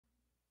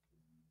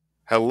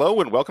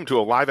Hello and welcome to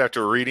A Live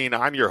After Reading.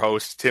 I'm your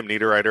host, Tim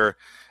Niederreiter,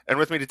 and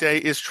with me today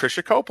is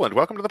Tricia Copeland.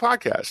 Welcome to the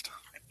podcast.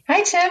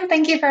 Hi, Tim.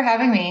 Thank you for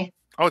having me.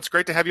 Oh, it's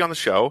great to have you on the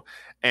show.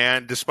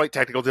 And despite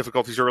technical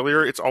difficulties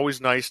earlier, it's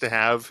always nice to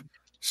have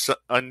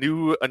a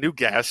new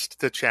guest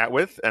to chat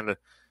with. And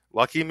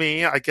lucky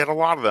me, I get a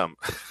lot of them.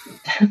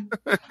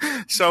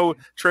 So,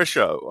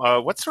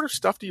 Tricia, what sort of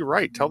stuff do you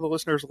write? Tell the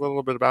listeners a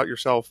little bit about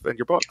yourself and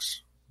your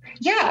books.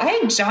 Yeah,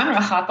 I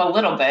genre hop a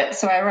little bit.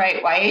 So I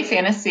write YA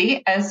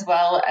fantasy as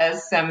well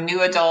as some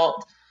new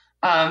adult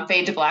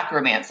fade to black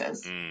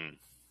romances.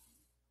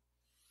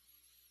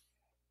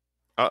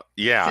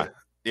 Yeah,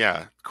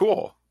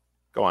 cool.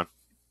 Go on.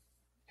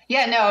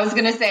 Yeah, no, I was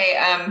going to say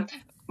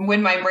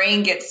when my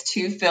brain gets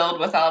too filled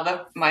with all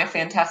of my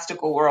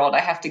fantastical world, I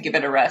have to give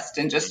it a rest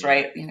and just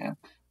write,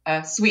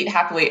 a sweet,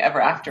 happily ever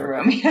after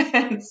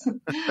romance.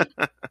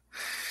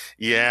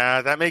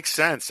 Yeah, that makes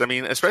sense. I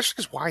mean,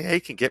 especially because YA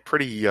can get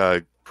pretty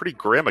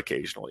grim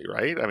occasionally,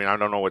 right? I mean, I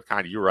don't know what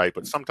kind you write,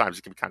 but sometimes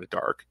it can be kind of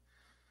dark.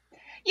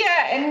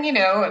 Yeah, and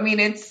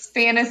it's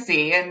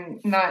fantasy,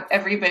 and not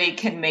everybody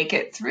can make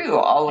it through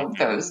all of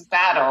those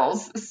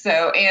battles.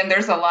 So, and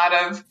there's a lot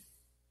of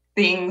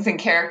things and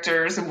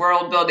characters and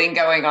world building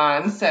going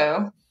on,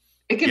 so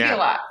it can be a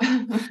lot.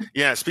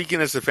 Yeah,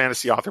 speaking as a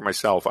fantasy author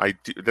myself,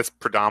 that's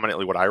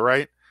predominantly what I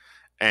write.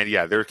 And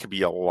yeah, there could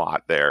be a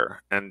lot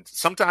there. And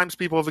sometimes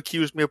people have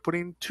accused me of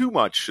putting too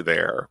much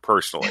there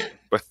personally.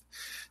 But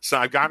so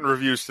I've gotten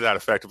reviews to that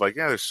effect of like,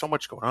 yeah, there's so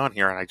much going on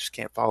here and I just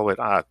can't follow it.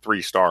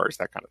 3 stars,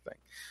 that kind of thing.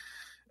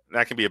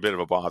 That can be a bit of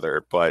a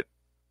bother, but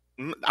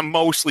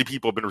mostly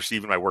people have been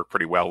receiving my work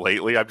pretty well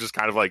lately. I'm just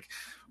kind of like,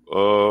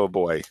 oh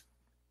boy,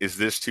 is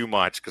this too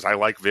much? Because I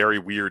like very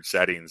weird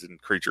settings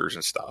and creatures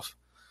and stuff.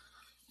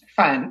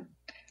 Fun.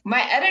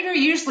 My editor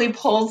usually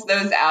pulls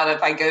those out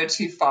if I go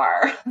too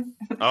far.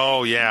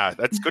 Oh yeah,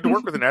 that's good to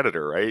work with an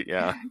editor, right?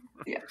 Yeah.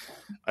 Yeah.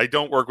 I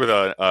don't work with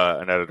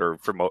an editor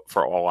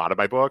for a lot of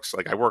my books.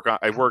 Like I work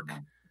at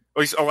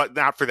least a lot,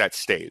 not for that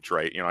stage,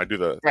 right? I do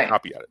the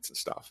copy edits and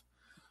stuff.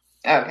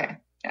 Okay.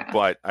 Yeah.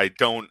 But I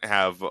don't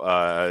have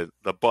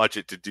the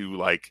budget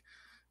to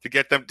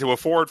get them to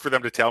afford for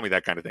them to tell me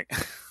that kind of thing.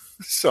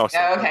 So okay.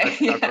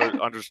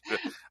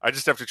 I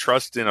just have to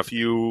trust in a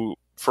few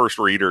first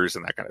readers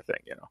and that kind of thing,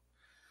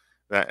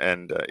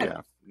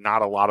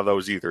 not a lot of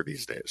those either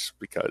these days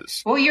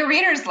because. Well, your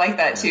readers like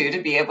that too,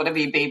 to be able to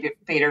be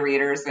beta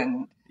readers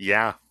and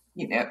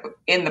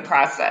in the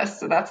process.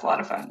 So that's a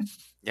lot of fun.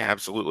 Yeah,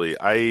 absolutely.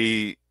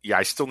 I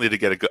still need to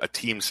get a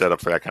team set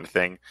up for that kind of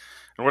thing.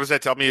 And what does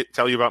that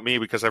tell you about me?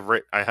 Because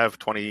I have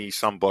 20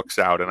 some books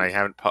out and I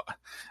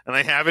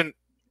haven't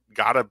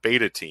got a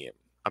beta team.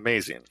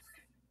 Amazing.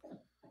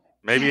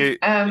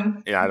 Maybe I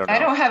don't know. I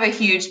don't have a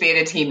huge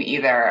beta team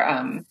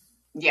either.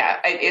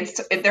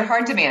 They're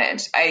hard to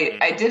manage.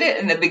 I did it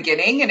in the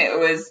beginning and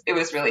it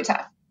was really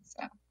tough.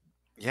 So.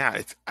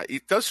 Yeah,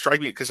 it does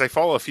strike me because I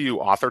follow a few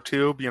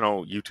AuthorTube,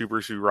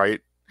 YouTubers who write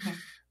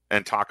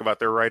and talk about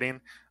their writing,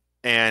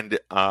 and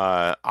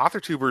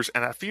AuthorTubers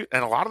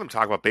and a lot of them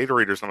talk about beta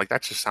readers. And I'm like,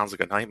 that just sounds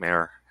like a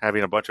nightmare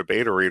having a bunch of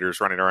beta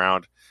readers running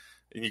around,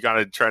 and you got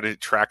to try to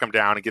track them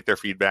down and get their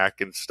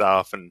feedback and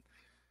stuff, and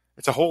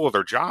it's a whole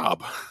other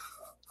job.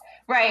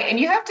 Right. And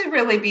you have to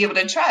really be able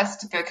to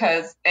trust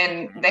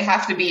and they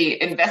have to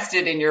be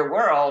invested in your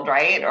world,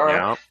 right?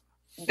 Or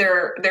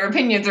their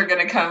opinions are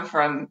going to come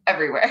from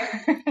everywhere.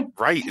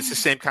 Right. It's the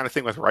same kind of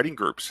thing with writing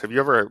groups. Have you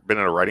ever been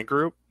in a writing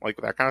group, like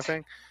that kind of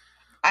thing?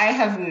 I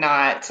have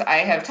not. I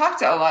have talked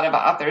to a lot of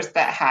authors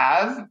that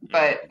have,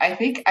 but I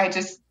think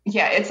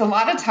it's a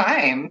lot of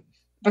time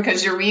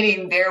because you're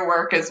reading their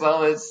work as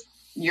well as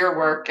your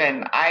work,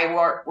 and I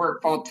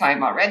work full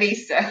time already.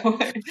 So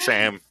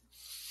same.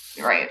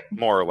 Right.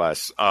 More or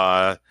less.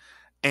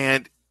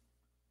 And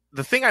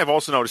the thing I've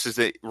also noticed is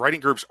that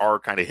writing groups are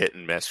kind of hit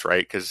and miss,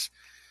 right? Because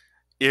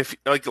if,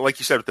 like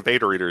you said with the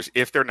beta readers,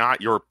 if they're not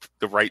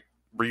the right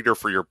reader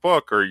for your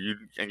book,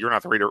 and you're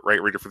not the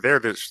right reader for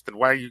theirs, then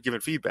why are you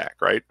giving feedback,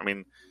 right? I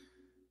mean,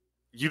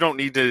 you don't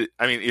need to.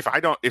 I mean,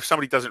 if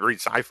somebody doesn't read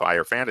sci-fi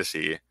or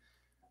fantasy,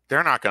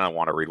 they're not going to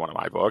want to read one of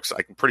my books.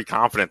 I'm pretty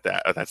confident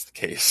that that's the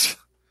case.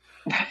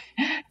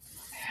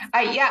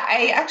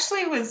 I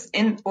actually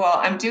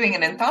I'm doing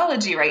an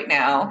anthology right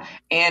now,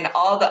 and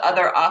all the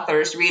other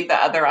authors read the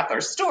other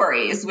authors'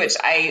 stories, which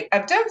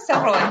I've done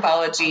several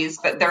anthologies,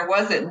 but there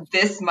wasn't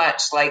this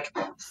much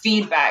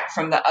feedback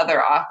from the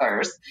other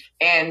authors,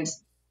 and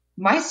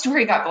my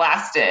story got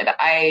blasted.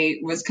 I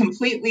was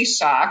completely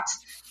shocked.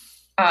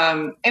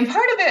 And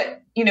part of it,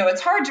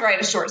 it's hard to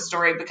write a short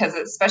story because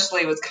it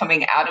especially was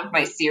coming out of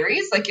my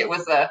series. It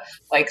was a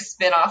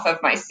spin-off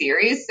of my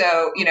series.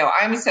 So,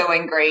 I'm so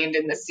ingrained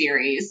in the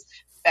series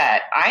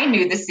that I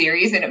knew the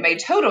series and it made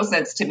total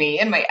sense to me,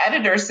 and my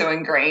editor's so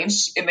ingrained,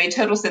 it made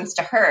total sense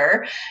to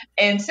her.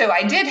 And so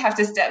I did have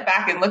to step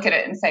back and look at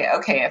it and say,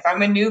 okay, if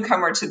I'm a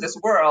newcomer to this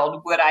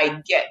world, would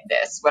I get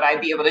this? Would I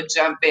be able to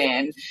jump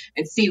in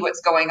and see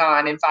what's going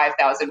on in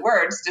 5,000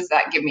 words? Does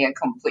that give me a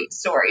complete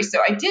story? So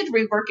I did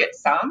rework it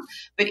some,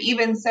 but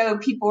even so,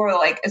 people were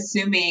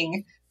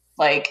assuming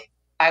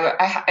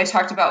I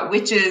talked about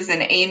witches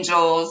and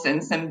angels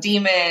and some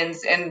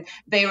demons, and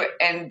they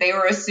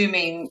were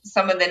assuming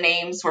some of the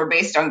names were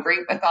based on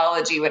Greek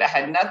mythology, but it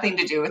had nothing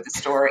to do with the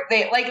story.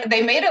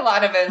 They made a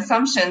lot of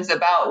assumptions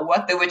about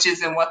what the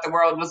witches and what the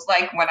world was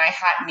like when I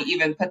hadn't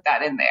even put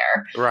that in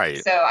there.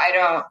 Right. So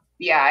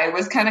I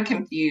was kind of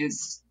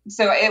confused.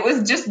 So it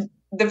was just,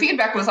 the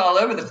feedback was all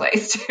over the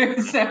place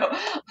too. So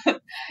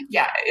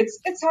yeah,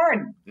 it's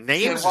hard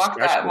Names to walk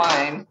that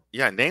line.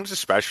 Yeah, names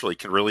especially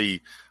can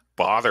really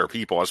bother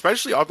people,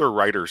 especially other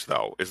writers,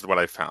 though, is what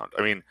I found.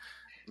 I mean,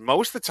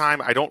 most of the time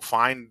I don't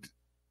find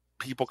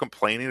people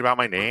complaining about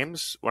my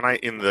names when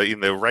in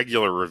the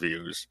regular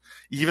reviews,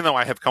 even though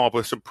I have come up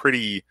with some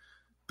pretty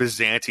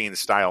Byzantine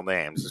style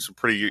names, some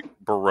pretty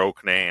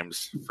Baroque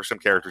names for some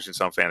characters in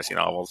some fantasy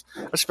novels,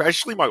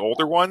 especially my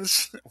older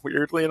ones,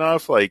 weirdly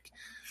enough. Like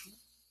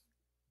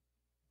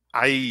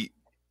I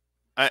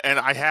got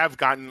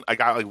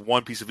like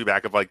one piece of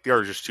feedback of like, there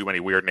are just too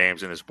many weird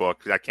names in this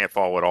book. I can't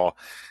follow it all.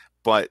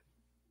 But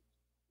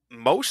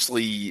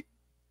mostly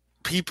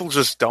people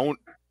just don't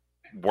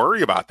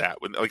worry about that.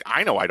 Like,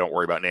 I know I don't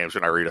worry about names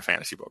when I read a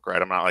fantasy book,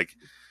 right? I'm not like,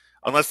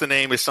 unless the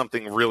name is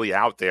something really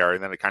out there,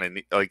 and then it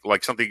kind of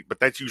like something, but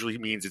that usually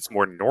means it's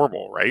more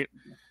normal, right?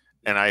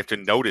 And I have to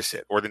notice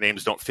it, or the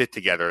names don't fit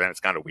together, then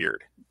it's kind of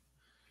weird.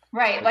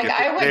 Right. Like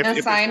I wouldn't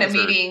assign a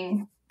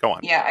meaning. Go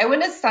on. Yeah, I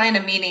wouldn't assign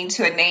a meaning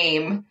to a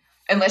name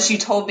unless you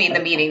told me the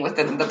meaning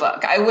within the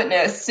book. I wouldn't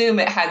assume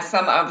it had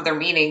some other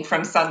meaning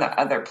from some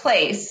other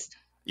place.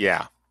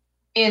 Yeah.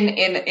 In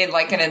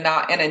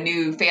a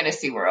new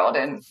fantasy world.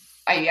 And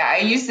I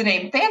use the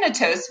name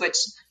Thanatos, which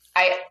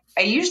I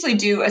usually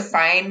do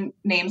assign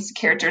names to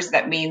characters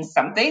that mean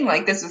something.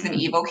 Like this was an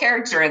evil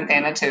character, and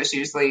Thanatos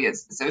usually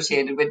is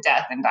associated with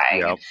death and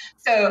dying. Yep.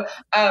 So,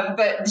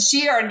 but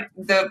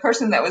the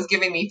person that was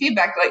giving me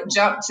feedback, like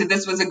jumped to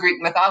this was a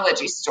Greek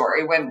mythology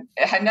story when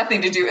it had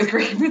nothing to do with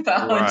Greek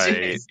mythology.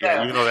 Right. So,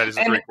 yeah, even though that is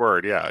a Greek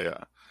word.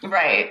 Yeah.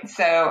 Right.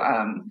 So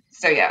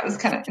yeah, it was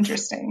kind of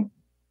interesting.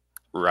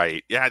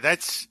 Right. Yeah,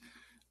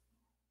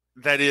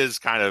 that is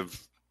kind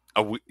of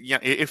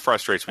it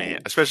frustrates me,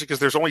 especially because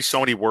there's only so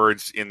many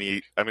words in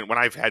the. I mean, when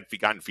I've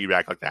gotten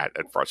feedback like that,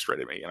 it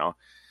frustrated me.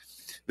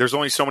 There's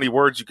only so many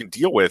words you can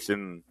deal with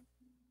in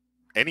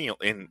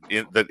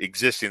that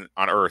exist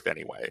on Earth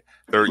anyway.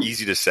 They're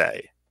easy to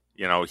say.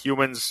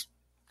 Humans,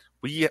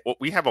 we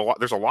have a lot.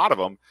 There's a lot of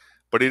them,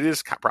 but it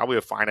is probably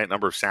a finite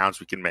number of sounds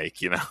we can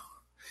make.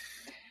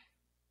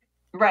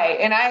 Right.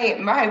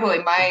 And my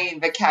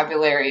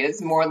vocabulary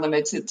is more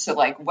limited to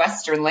like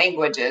Western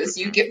languages.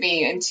 You get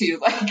me into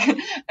like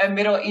a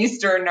Middle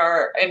Eastern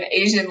or an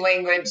Asian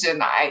language,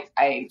 and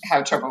I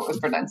have trouble with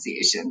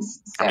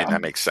pronunciations. So. I mean, that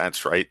makes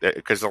sense, right?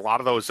 Because a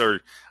lot of those are,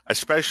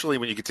 especially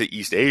when you get to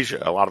East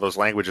Asia, a lot of those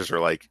languages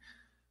are like,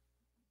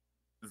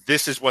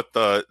 this is what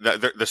the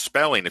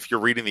spelling, if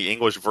you're reading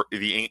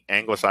the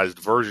anglicized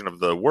version of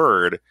the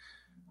word,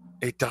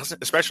 it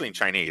doesn't, especially in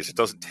Chinese, it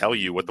doesn't tell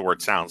you what the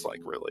word sounds like,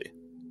 really.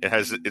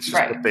 It's just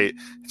right.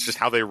 it's just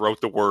how they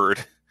wrote the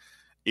word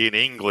in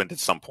England at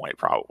some point,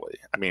 probably.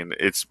 I mean,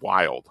 it's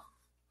wild.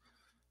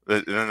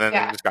 And then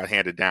it just got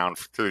handed down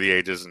through the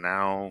ages, and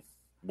now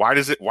why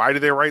do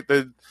they write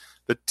the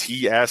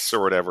TS or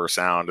whatever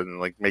sound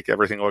and like make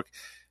everything look,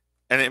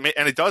 and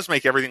it does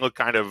make everything look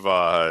kind of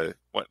I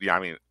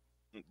mean,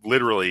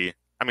 literally.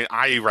 I mean,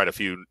 I read a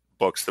few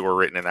books that were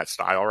written in that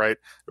style, right?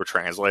 They were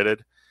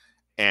translated,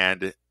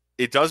 and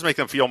it does make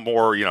them feel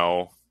more,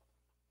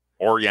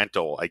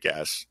 Oriental, I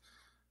guess,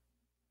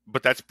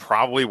 but that's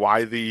probably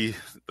why the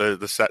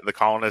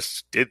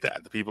colonists did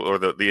that. The people or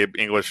the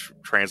English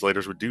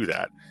translators would do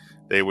that.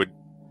 They would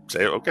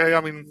say, okay, I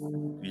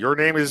mean, your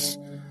name is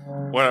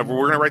whatever.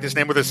 We're going to write this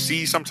name with a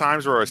C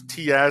sometimes or a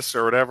TS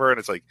or whatever, and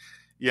it's like,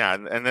 yeah,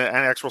 and the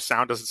actual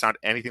sound doesn't sound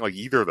anything like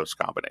either of those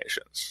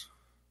combinations.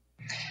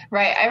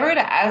 Right. I wrote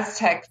an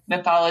Aztec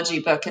mythology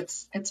book.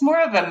 It's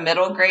more of a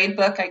middle grade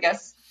book, I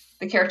guess.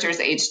 The character is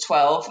age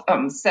 12,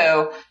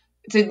 so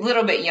it's a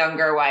little bit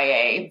younger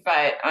YA,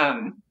 but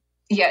and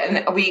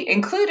we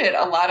included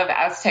a lot of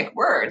Aztec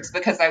words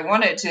because I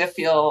wanted to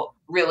feel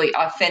really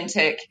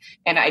authentic,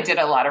 and I did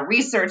a lot of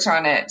research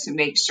on it to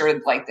make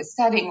sure like the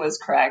setting was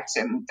correct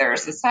and their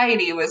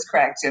society was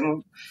correct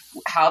and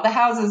how the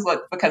houses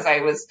looked, because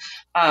I was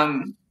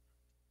and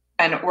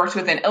worked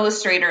with an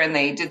illustrator, and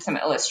they did some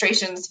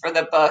illustrations for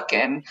the book,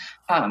 and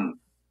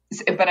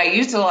but I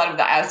used a lot of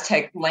the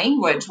Aztec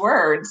language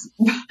words.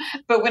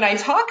 But when I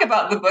talk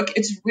about the book,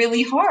 it's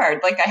really hard.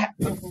 Like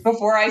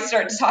before I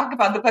start to talk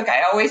about the book,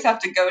 I always have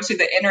to go to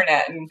the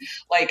internet and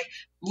like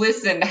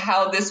listen to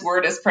how this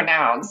word is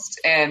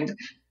pronounced, and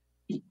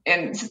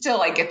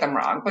still I get them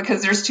wrong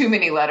because there's too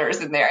many letters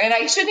in there. And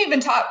I shouldn't even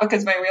talk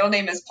because my real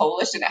name is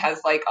Polish and it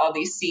has like all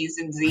these C's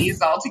and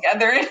Z's all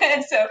together in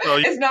it. So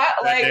it's not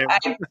like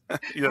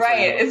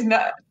right. It's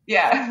not.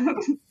 Yeah.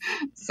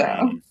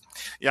 So.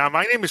 Yeah,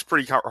 my name is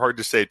pretty hard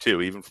to say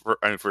too, even for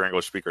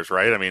English speakers,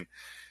 right? I mean,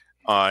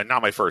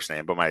 not my first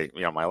name, but my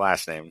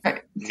last name,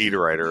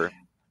 Niederreiter.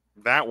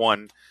 That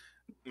one,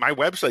 my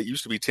website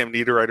used to be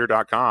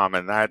timniederreiter.com,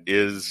 and that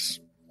is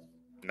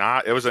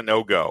It was a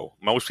no-go.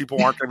 Most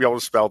people aren't going to be able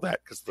to spell that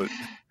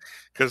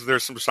because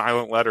there's some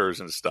silent letters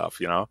and stuff,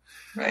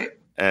 Right.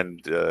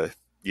 And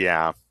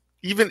yeah,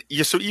 even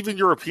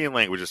European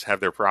languages have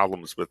their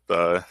problems with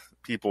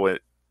people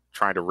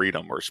trying to read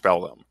them or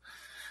spell them.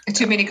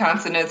 Too many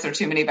consonants or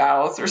too many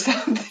vowels or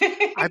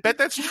something. I bet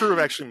that's true of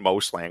actually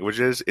most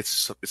languages.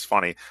 It's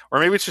funny, or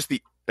maybe it's just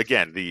the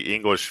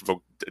English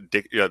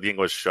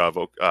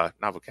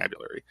not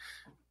vocabulary,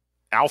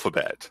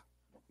 alphabet.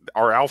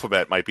 Our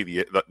alphabet might be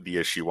the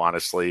issue,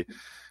 honestly,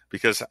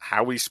 because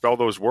how we spell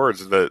those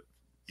words, how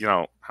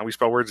we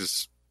spell words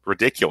is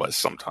ridiculous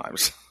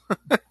sometimes.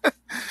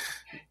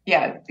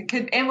 Yeah,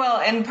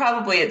 and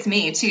probably it's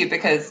me too,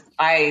 because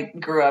I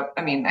grew up,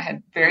 I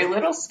had very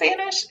little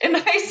Spanish in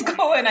high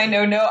school, and I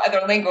know no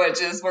other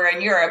languages, where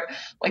in Europe,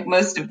 like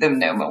most of them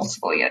know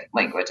multiple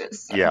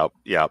languages. So.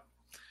 Yeah.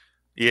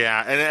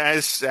 And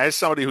as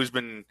somebody who's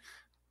been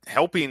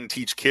helping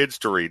teach kids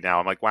to read now,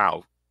 I'm like,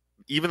 wow,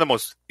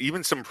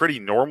 even some pretty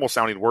normal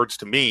sounding words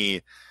to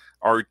me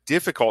are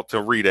difficult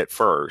to read at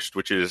first,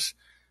 which is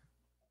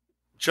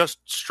just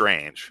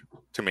strange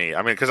to me.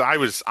 Because I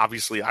was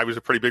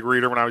a pretty big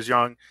reader when I was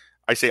young.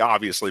 I say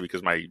obviously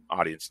because my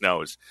audience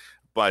knows,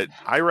 but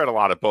I read a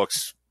lot of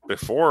books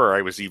before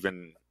I was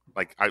even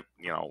a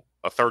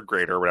third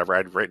grader or whatever.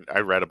 I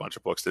read a bunch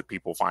of books that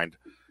people find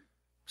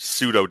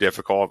pseudo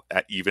difficult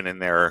even in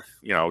their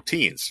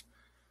teens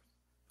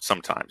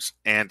sometimes,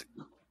 and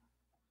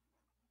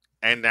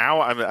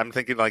now I'm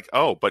thinking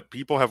but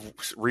people have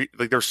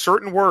there's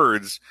certain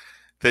words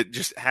that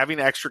just having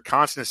extra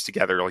consonants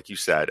together, like you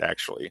said,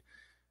 actually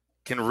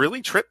can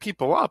really trip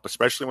people up,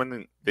 especially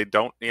when they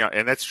don't,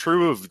 and that's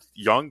true of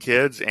young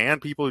kids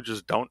and people who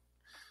just don't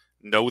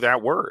know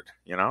that word,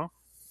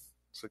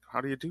 It's like,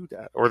 how do you do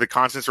that? Or the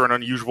consonants are in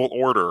unusual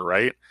order,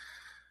 right?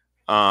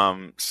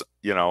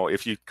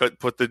 If you could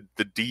put the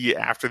D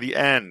after the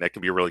N, that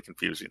can be really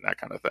confusing, that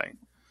kind of thing.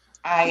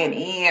 I and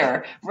E,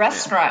 or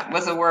restaurant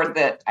was a word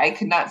that I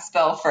could not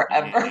spell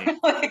forever.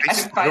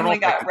 I finally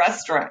got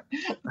restaurant.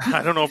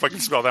 I don't know if I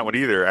can spell that one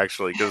either,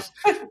 actually, because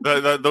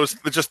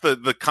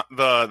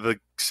the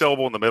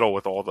syllable in the middle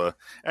with all the.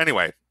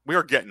 Anyway, we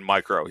are getting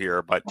micro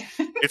here, but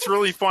it's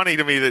really funny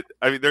to me that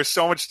there's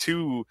so much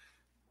to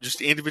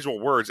just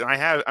individual words, and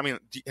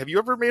have you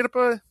ever made up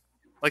a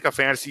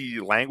fantasy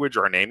language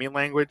or a naming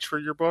language for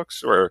your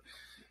books, or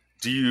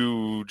do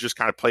you just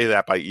kind of play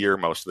that by ear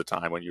most of the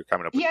time when you're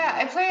coming up with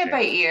I play it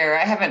by ear.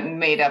 I haven't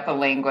made up a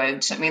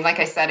language. Like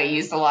I said, I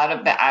used a lot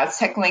of the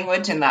Aztec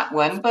language in that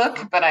one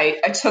book, but I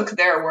took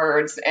their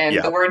words, and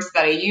the words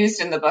that I used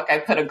in the book, I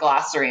put a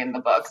glossary in the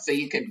book so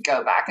you could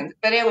go back.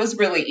 But it was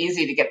really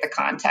easy to get the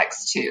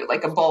context too,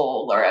 like a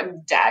bowl or a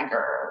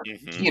dagger,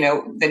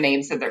 the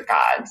names of their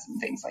gods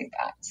and things like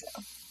that. So.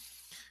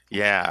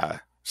 Yeah.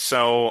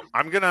 So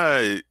I'm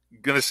gonna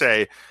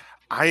say,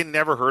 I had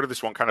never heard of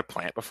this one kind of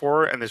plant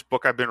before, and this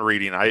book I've been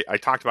reading, I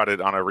talked about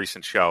it on a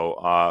recent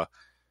show,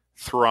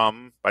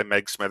 Thrum by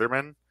Meg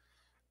Smitherman.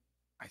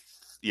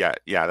 Yeah,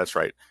 that's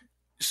right.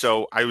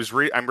 So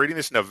I'm reading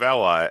this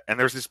novella, and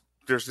there's this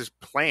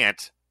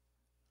plant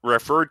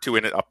referred to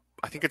in it.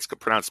 I think it's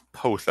pronounced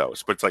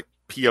pothos, but it's like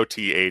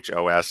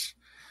Pothos,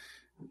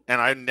 and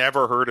I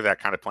never heard of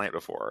that kind of plant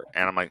before.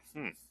 And I'm like,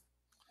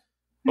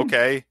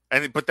 okay,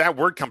 but that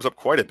word comes up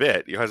quite a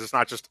bit because it's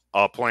not just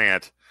a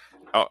plant.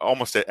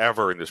 Almost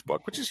ever in this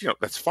book, which is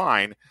that's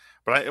fine.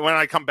 But when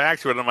I come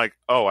back to it, I'm like,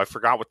 oh, I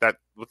forgot what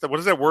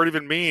does that word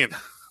even mean?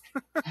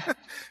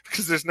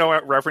 Because there's no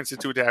reference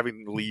to it to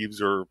having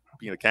leaves or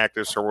being a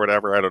cactus or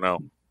whatever. I don't know.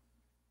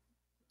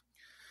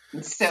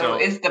 So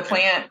is the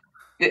plant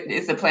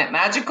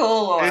magical,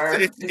 or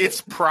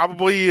it's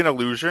probably an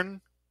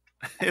illusion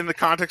in the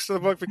context of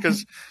the book,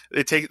 because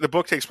the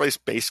book takes place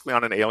basically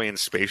on an alien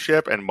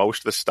spaceship, and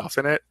most of the stuff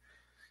in it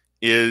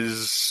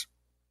is.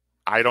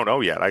 I don't know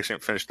yet. I actually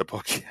haven't finished the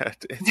book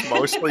yet. It's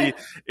mostly.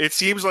 It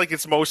seems like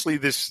it's mostly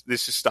this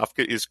stuff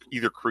is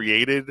either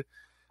created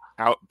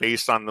out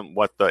based on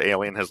what the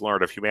alien has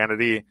learned of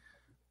humanity,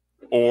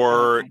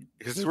 or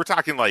because we're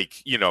talking a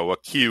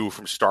Q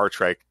from Star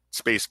Trek,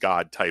 space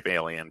god type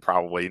alien,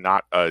 probably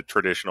not a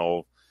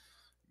traditional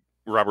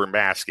rubber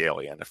mask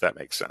alien, if that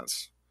makes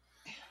sense.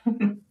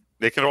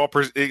 They can or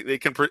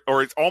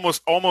it's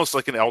almost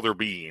like an elder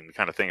being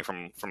kind of thing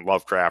from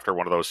Lovecraft or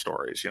one of those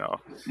stories,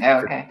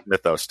 Okay.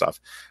 Mythos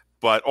stuff,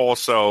 but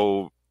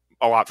also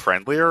a lot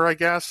friendlier, I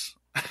guess.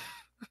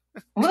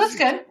 Well, that's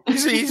good.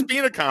 He's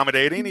being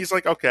accommodating. He's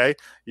like, okay,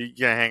 you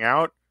gonna hang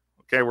out?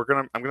 Okay,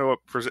 I'm gonna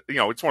present.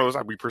 It's one of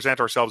those. We present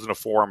ourselves in a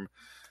form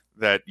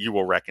that you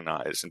will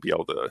recognize and be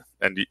able to,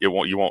 and you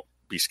won't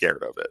be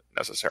scared of it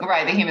necessarily.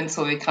 Right. The humans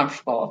will be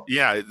comfortable.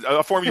 Yeah,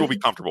 a form you will be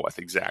comfortable with.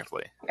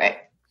 Exactly. Right.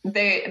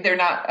 They're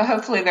not.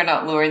 Hopefully, they're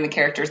not luring the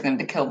characters in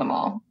to kill them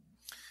all.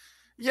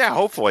 Yeah,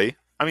 hopefully.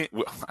 I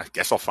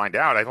guess I'll find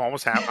out. I'm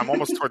almost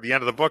toward the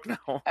end of the book now.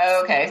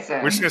 Oh, okay, so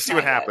we're just gonna see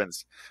what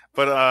happens.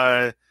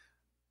 But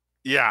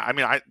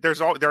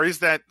there is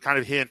that kind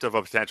of hint of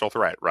a potential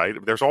threat, right?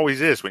 There's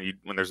always is when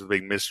there's a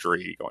big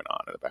mystery going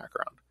on in the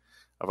background.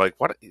 of like,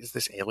 what is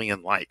this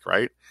alien like,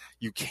 right?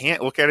 You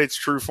can't look at its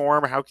true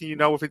form. How can you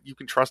know if you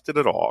can trust it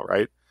at all,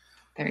 right?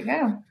 There you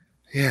go.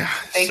 Yeah.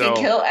 They could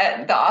kill,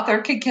 the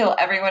author could kill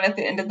everyone at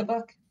the end of the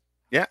book.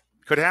 Yeah,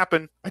 could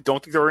happen. I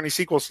don't think there are any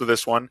sequels to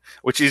this one,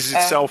 which is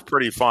itself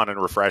pretty fun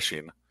and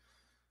refreshing.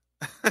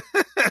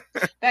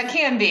 That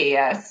can be,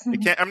 yes.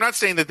 I'm not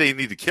saying that they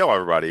need to kill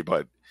everybody,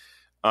 but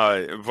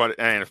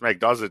and if Meg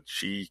does it,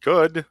 she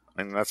could.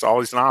 I mean, that's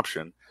always an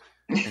option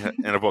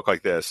in a book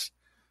like this.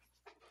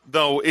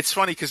 Though it's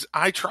funny because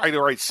I try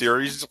to write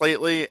series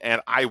lately,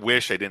 and I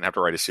wish I didn't have to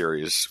write a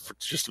series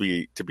just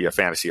to be a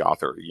fantasy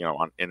author. You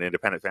know, an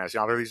independent fantasy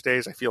author these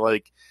days. I feel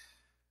like,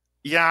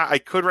 yeah, I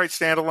could write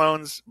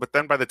standalones, but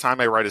then by the time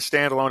I write a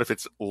standalone, if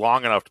it's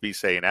long enough to be,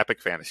 say, an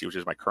epic fantasy, which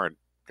is my current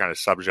kind of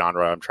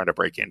subgenre I'm trying to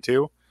break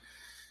into,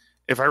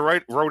 if I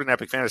wrote an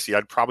epic fantasy,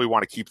 I'd probably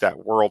want to keep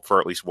that world for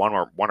at least one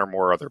or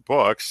more other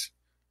books,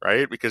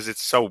 right? Because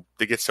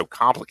they get so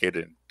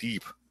complicated and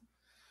deep.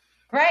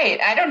 Right.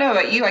 I don't know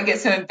about you. I get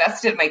so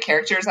invested in my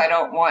characters. I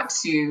don't want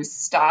to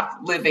stop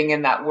living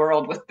in that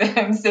world with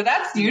them. So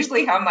that's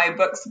usually how my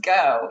books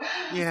go.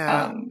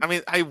 Yeah. I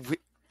mean,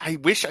 I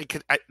wish I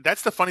could.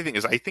 That's the funny thing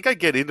is I think I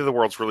get into the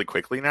worlds really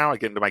quickly now. I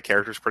get into my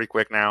characters pretty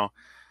quick now.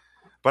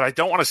 But I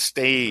don't want to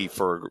stay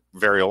for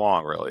very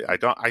long, really.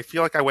 I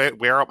feel like I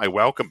wear out my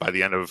welcome by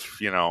the end of,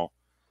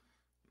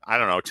 I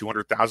don't know,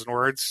 200,000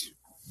 words.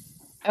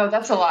 Oh,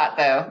 that's a lot,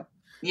 though.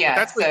 Yeah,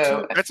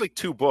 that's like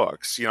 2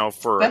 books,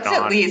 for that's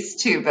at least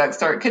 2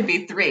 books, or it could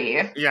be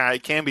 3. Yeah,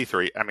 it can be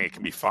 3. I mean, it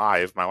can be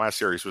 5. My last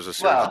series was a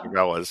series of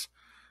novellas,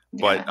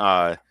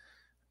 but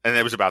and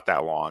it was about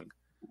that long.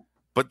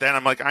 But then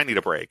I'm like, I need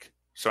a break.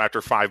 So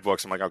after 5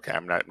 books, I'm like, okay,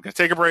 I'm going to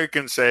take a break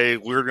and say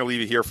we're going to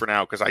leave it here for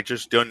now because I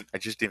just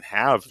didn't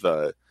have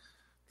the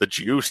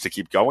juice to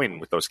keep going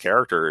with those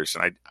characters,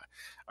 and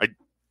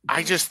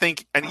I just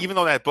think, and even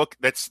though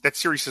that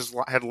series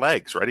had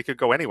legs, right? It could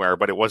go anywhere,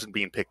 but it wasn't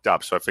being picked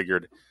up. So I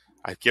figured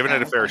I've given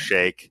it a fair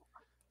shake.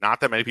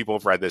 Not that many people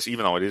have read this,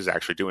 even though it is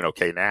actually doing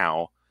okay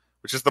now,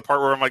 which is the part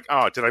where I'm like,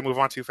 oh, did I move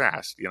on too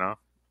fast?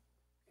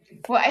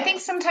 Well, I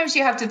think sometimes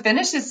you have to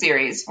finish a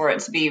series for it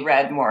to be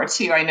read more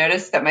too. I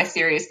noticed that my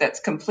series that's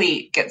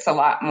complete gets a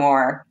lot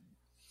more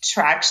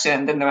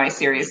traction than my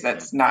series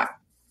that's not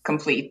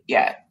complete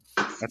yet.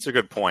 That's a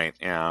good point.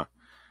 Yeah.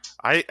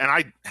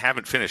 I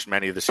haven't finished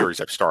many of the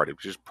series I've started,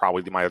 which is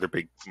probably my other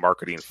big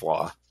marketing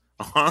flaw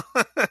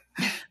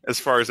as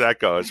far as that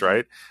goes,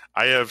 right?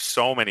 I have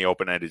so many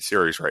open-ended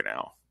series right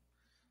now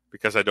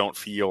because I didn't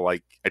feel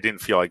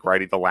like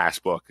writing the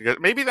last book.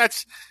 Maybe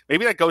that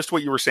goes to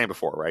what you were saying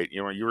before, right?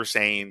 You were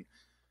saying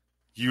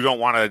you don't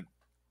want to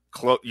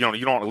you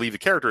don't want to leave the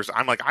characters.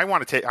 I'm like, I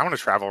want to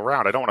travel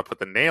around. I don't want to put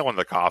the nail in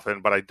the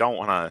coffin, but I don't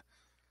want to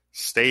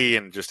stay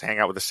and just hang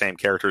out with the same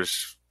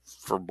characters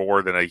for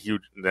more than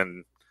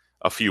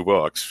a few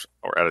books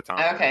or at a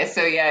time. Okay,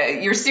 so yeah,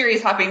 you're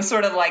series hopping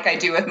sort of like I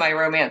do with my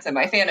romance and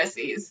my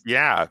fantasies.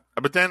 Yeah,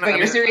 but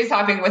you're series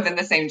hopping within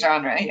the same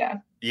genre, yeah.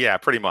 Yeah,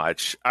 pretty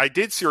much. I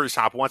did series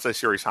hop once. I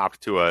series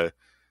hopped to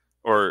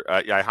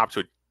I hopped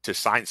to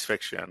science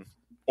fiction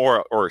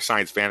or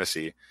science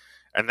fantasy,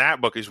 and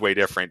that book is way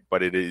different.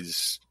 But it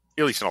is,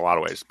 at least in a lot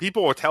of ways,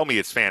 people will tell me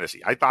it's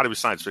fantasy. I thought it was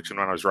science fiction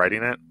when I was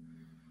writing it.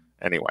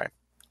 Anyway,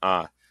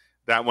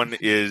 that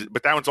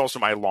one's also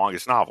my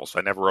longest novel, so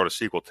I never wrote a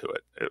sequel to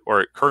it.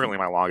 Or currently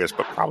my longest,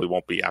 but probably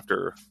won't be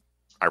after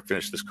I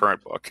finish this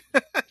current book.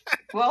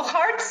 Well,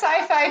 hard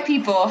sci-fi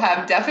people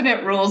have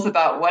definite rules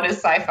about what is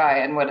sci-fi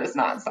and what is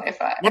not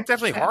sci-fi. Well,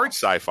 definitely hard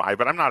sci-fi,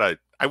 but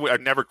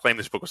I've never claimed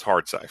this book was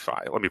hard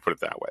sci-fi. Let me put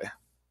it that way.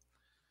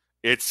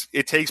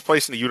 It takes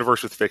place in a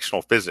universe with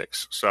fictional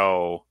physics,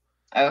 so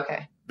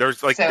okay.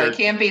 It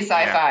can't be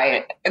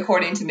sci-fi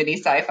according to many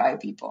sci-fi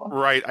people,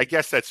 right? I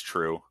guess that's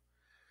true.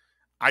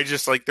 I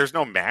just there's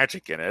no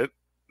magic in it.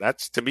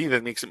 That's, to me,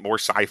 that makes it more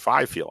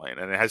sci-fi feeling,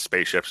 and it has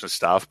spaceships and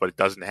stuff, but it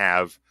doesn't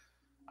have,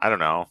 I don't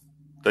know,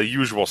 the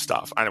usual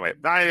stuff. Anyway,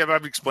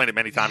 I've explained it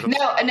many times.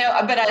 No,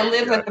 but I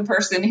live with the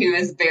person who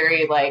is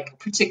very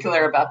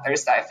particular about their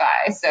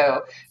sci-fi.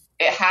 So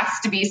it has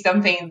to be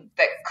something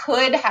that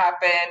could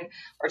happen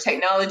or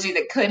technology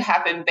that could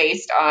happen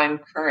based on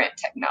current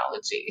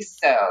technology.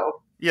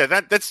 So yeah,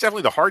 that's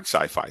definitely the hard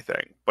sci-fi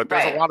thing. But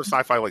there's a lot of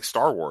sci-fi like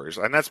Star Wars,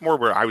 and that's more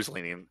where I was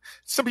leaning.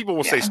 Some people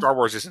will say Star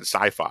Wars isn't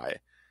sci-fi.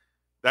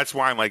 That's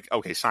why I'm like,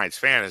 okay, science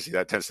fantasy,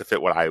 that tends to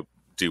fit what I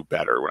do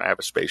better when I have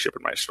a spaceship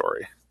in my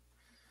story.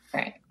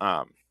 Right.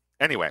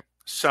 Anyway,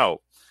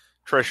 so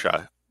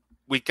Tricia,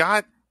 we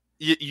got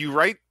you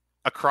write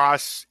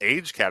across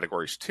age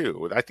categories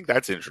too. I think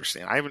that's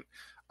interesting.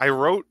 I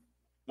wrote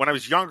when I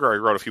was younger. I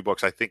wrote a few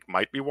books I think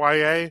might be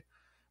YA,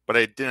 but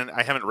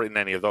I haven't written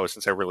any of those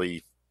since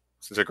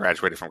I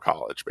graduated from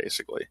college,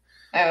 basically.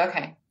 Oh,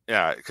 okay.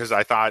 Yeah, because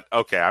I thought,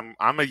 okay,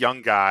 I'm a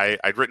young guy.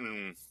 I'd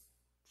written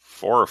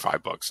 4 or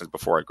 5 books since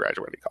before I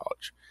graduated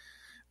college,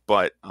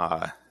 but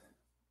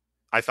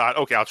I thought,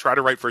 okay, I'll try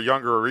to write for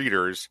younger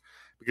readers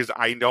because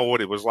I know what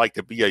it was like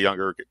to be a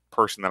younger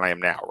person than I am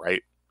now,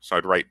 right? So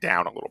I'd write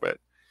down a little bit.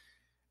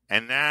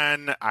 And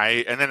then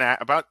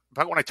about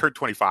when I turned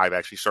 25, I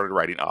actually started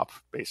writing up,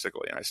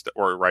 basically, and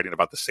or writing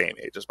about the same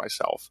age as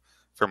myself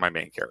for my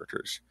main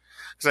characters.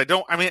 Because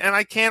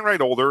I can write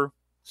older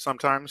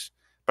sometimes,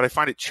 but I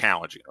find it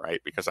challenging,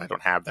 right? Because I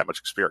don't have that much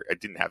experience. I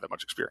didn't have that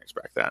much experience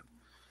back then.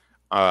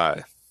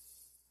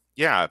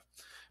 Yeah.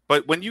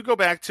 But when you go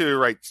back to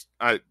write,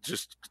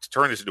 just to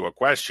turn this into a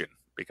question,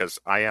 because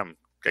I am,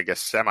 I guess,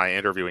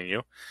 semi-interviewing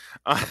you,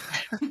 and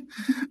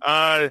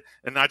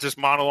not just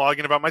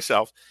monologuing about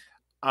myself.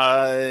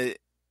 Yeah,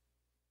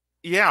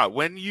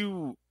 when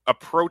you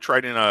approach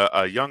writing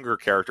a younger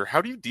character,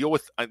 how do you deal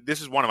with,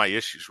 this is one of my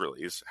issues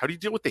really, is how do you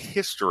deal with the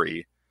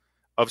history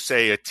of,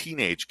 say, a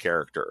teenage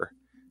character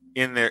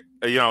in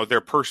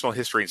their personal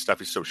history and stuff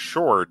is so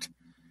short.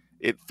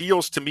 It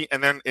feels to me,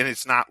 and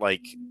it's not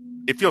like,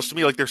 it feels to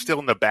me like they're still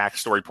in the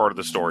backstory part of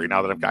the story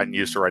now that I've gotten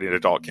used to writing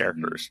adult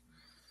characters.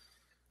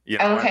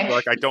 I feel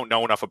like I don't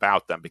know enough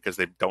about them because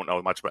they don't know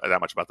that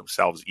much about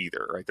themselves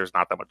either, right? There's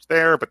not that much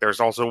there, but there's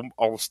also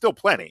still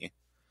plenty.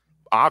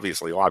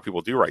 Obviously, a lot of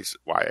people do write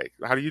YA.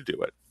 How do you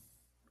do it?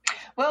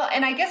 Well,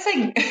 and I guess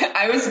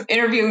I was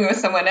interviewing with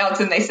someone else,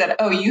 and they said,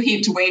 "Oh, you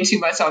heaped way too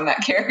much on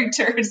that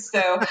character."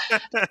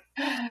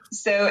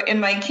 So in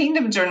my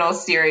Kingdom Journal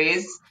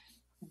series,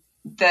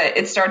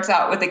 it starts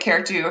out with a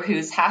character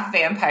who's half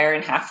vampire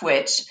and half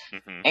witch,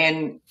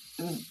 and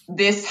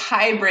this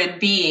hybrid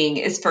being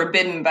is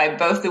forbidden by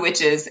both the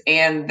witches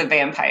and the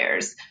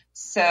vampires.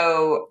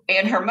 So,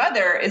 and her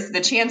mother is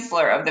the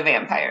chancellor of the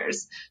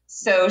vampires.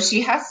 So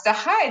she has to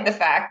hide the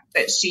fact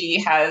that she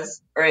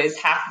is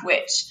half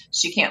witch.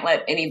 She can't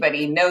let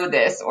anybody know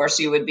this or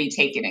she would be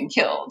taken and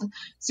killed.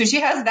 So she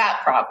has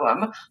that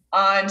problem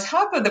on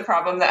top of the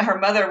problem that her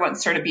mother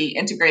wants her to be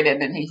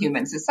integrated into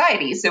human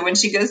society. So when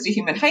she goes to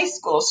human high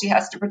school, she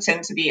has to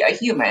pretend to be a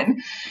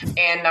human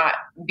and not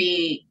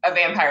be a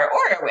vampire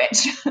or a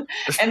witch.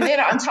 And then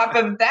on top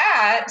of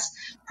that,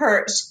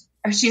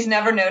 she's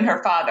never known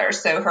her father.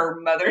 So her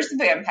mother's a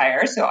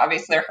vampire. So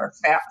obviously her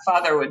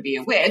father would be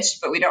a witch,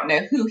 but we don't know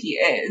who he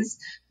is.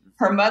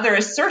 Her mother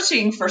is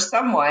searching for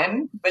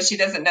someone, but she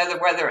doesn't know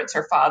whether it's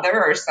her father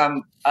or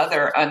some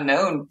other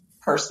unknown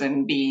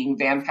person being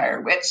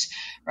vampire witch,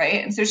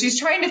 right? And so she's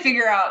trying to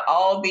figure out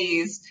all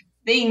these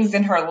things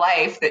in her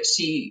life that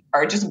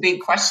are just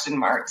big question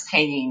marks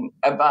hanging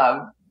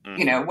above.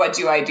 What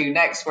do I do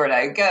next? Where do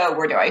I go?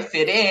 Where do I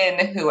fit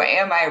in? Who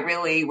am I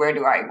really? Where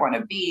do I want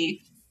to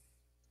be?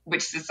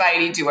 Which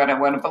society do I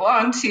want to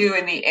belong to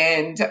in the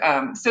end?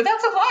 So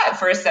that's a lot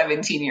for a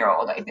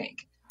 17-year-old, I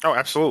think. Oh,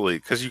 absolutely.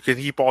 Because you can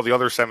heap all the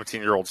other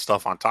 17-year-old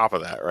stuff on top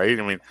of that, right?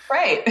 I mean,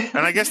 right.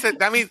 And I guess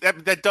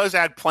that does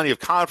add plenty of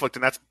conflict,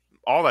 and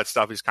all that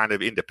stuff is kind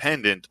of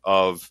independent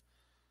of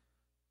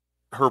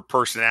her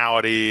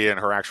personality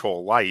and her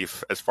actual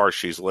life as far as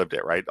she's lived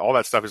it, right? All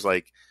that stuff is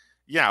like,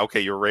 yeah,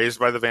 okay, you're raised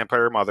by the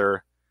vampire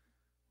mother,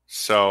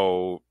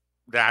 so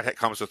that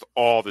comes with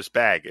all this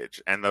baggage,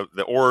 and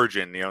the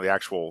origin, the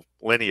actual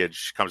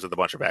lineage comes with a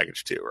bunch of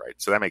baggage too, right?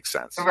 So that makes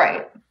sense,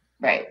 right?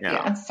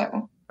 Yeah.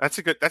 So that's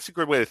a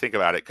good way to think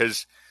about it,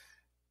 because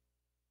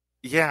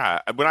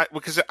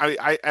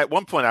I at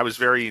one point I was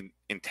very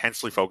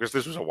intensely focused.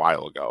 This was a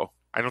while ago.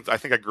 I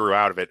think I grew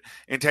out of it.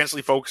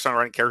 Intensely focused on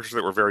writing characters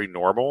that were very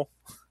normal.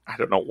 I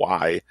don't know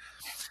why.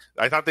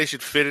 I thought they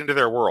should fit into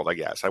their world. I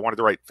guess I wanted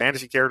to write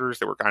fantasy characters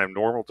that were kind of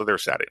normal to their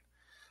setting,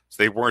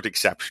 so they weren't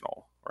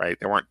exceptional. Right?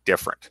 They weren't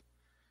different.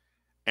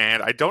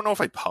 And I don't know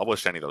if I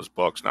published any of those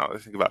books. Now that I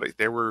think about it,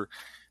 there are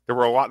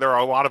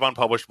a lot of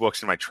unpublished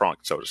books in my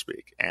trunk, so to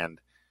speak.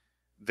 And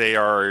they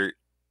are,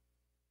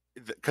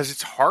 because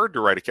it's hard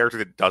to write a character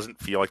that doesn't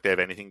feel like they have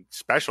anything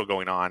special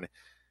going on.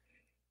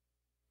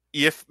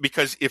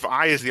 Because if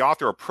I, as the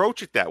author,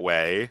 approach it that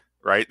way,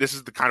 right? This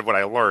is the kind of what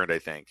I learned, I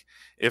think.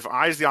 If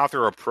I, as the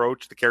author,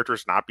 approach the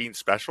characters not being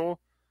special,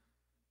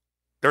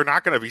 they're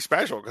not going to be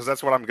special because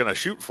that's what I'm going to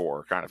shoot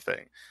for, kind of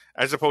thing.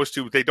 As opposed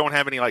to, they don't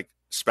have any like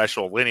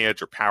special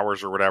lineage or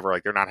powers or whatever.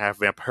 Like they're not half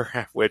vampire,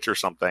 half witch or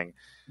something.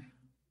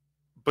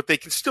 But they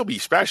can still be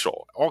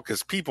special, all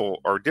because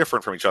people are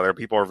different from each other.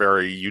 People are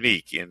very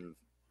unique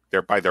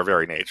by their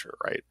very nature,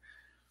 right?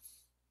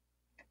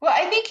 Well,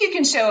 I think you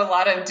can show a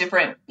lot of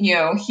different,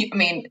 humans,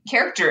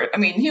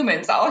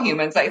 all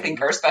humans, I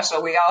think, are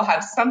special. We all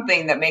have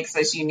something that makes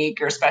us unique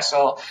or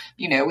special.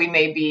 We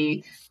may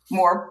be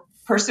more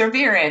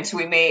perseverant,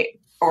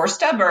 or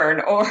stubborn,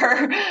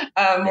 or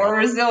more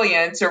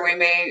resilient, or we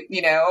may,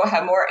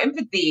 have more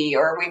empathy,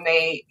 or we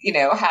may,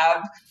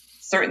 have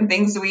certain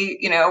things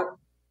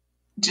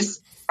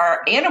just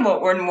our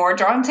animal, we're more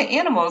drawn to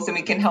animals and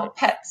we can help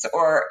pets,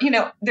 or,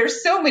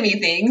 there's so many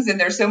things, and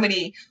there's so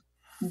many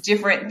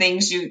different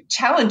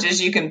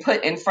challenges you can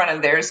put in front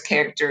of those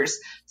characters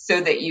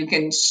so that you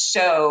can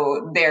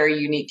show their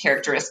unique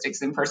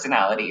characteristics and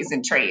personalities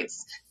and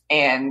traits,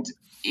 and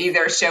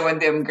either showing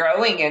them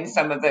growing in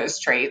some of those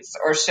traits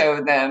or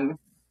show them,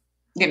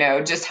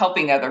 just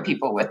helping other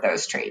people with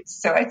those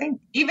traits. So I think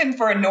even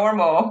for a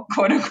normal,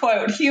 quote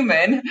unquote,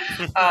 human,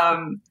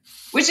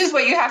 which is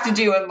what you have to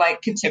do in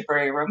like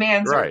contemporary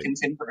romance, right, or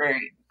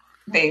contemporary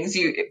things,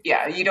 you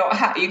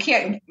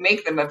can't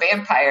make them a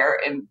vampire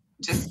and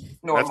just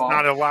That's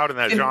not normal. allowed in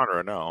that In,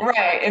 genre, no.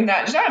 right, in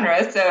that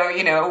genre. So,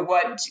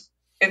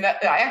 and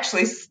that I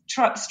actually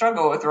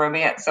struggle with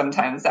romance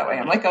sometimes that way.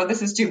 I'm like, oh,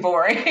 this is too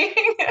boring.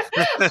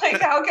 Like,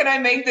 how can I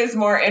make this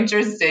more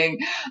interesting?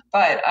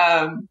 But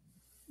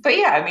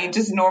yeah, I mean,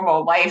 just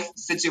normal life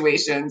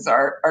situations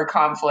are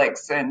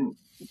conflicts and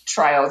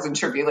trials and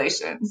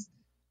tribulations.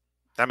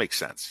 That makes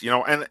sense.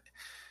 And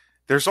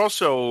there's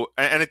also,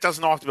 and it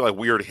doesn't have to be like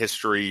weird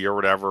history or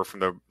whatever from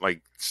the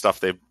like stuff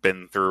they've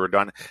been through or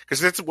done,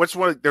 because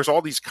there's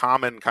all these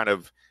common kind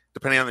of,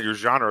 depending on your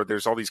genre,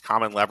 there's all these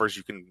common levers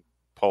you can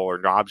pull or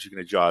knobs you can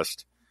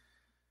adjust.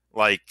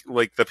 Like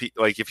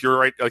if you're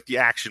right, like the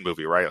action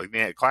movie, right? Like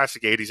the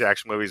classic '80s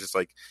action movies, it's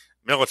like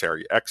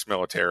military,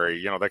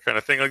 ex-military, that kind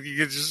of thing. Like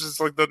it's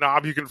like the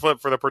knob you can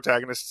flip for the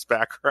protagonist's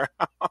background.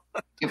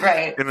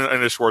 Right. in a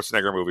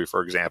Schwarzenegger movie,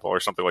 for example, or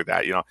something like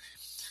that.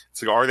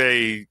 It's like, are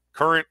they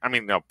current? I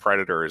mean, no,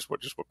 Predator is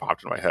what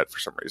popped in my head for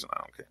some reason. I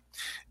don't care.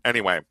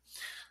 Anyway,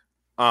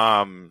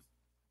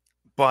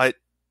 but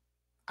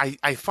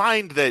I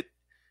find that,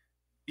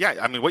 yeah,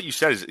 I mean, what you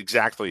said is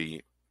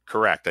exactly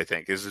correct. I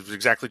think is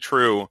exactly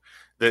true,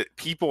 that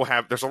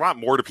there's a lot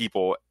more to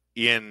people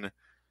in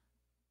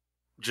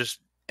just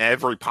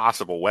every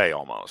possible way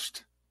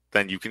almost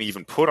than you can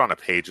even put on a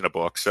page in a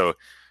book. So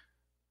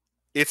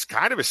it's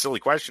kind of a silly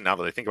question now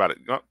that I think about it.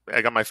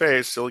 I got my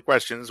face, silly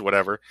questions,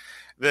 whatever.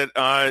 That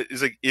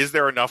is like, is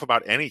there enough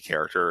about any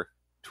character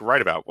to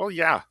write about? Well,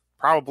 yeah,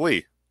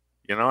 probably.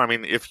 I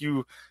mean, if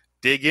you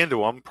dig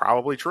into them,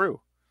 probably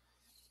true.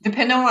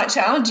 Depending on what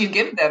challenge you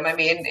give them. I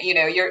mean,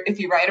 if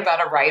you write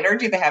about a writer,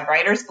 do they have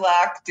writer's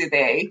block? Do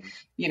they,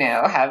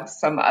 have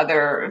some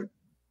other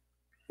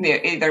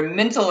either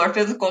mental or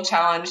physical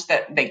challenge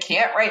that they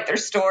can't write their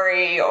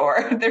story,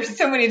 or there's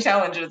so many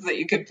challenges that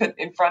you could put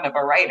in front of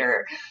a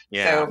writer.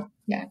 Yeah. So,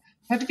 yeah, you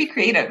have to be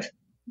creative.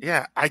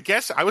 Yeah, I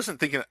guess I wasn't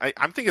thinking.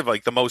 I'm thinking of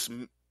like the most,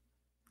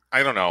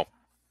 I don't know,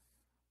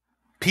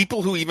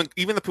 people who even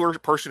the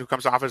person who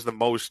comes off as the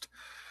most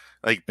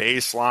like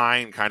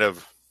baseline kind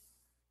of.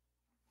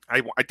 I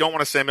don't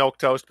want to say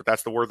milquetoast, but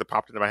that's the word that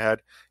popped into my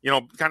head.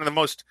 Kind of the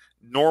most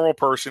normal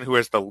person who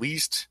has the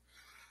least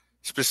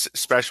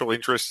special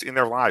interests in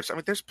their lives. I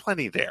mean, there's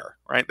plenty there,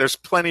 right? There's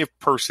plenty of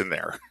person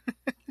there.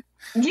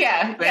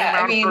 Yeah, Same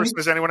amount of person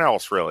as anyone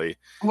else, really.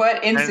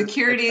 What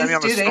insecurities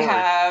do they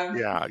have?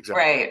 Yeah,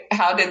 exactly. Right.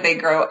 How did they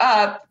grow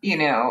up?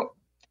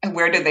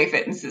 Where did they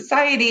fit in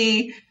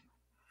society?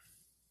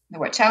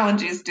 What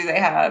challenges do they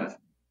have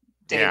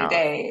day to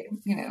day?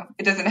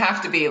 It doesn't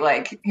have to be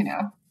like,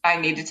 I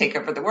need to take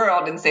over the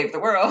world and save the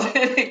world.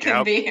 It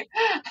can be,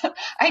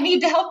 I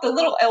need to help the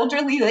little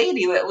elderly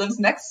lady that lives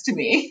next to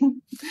me.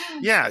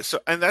 Yeah. So,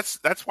 and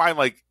that's why I'm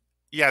like,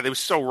 yeah, they was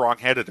so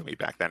wrong-headed to me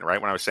back then,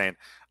 right? When I was saying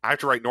I have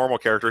to write normal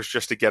characters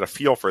just to get a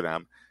feel for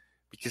them,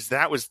 because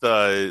that was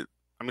then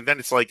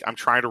it's like I'm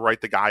trying to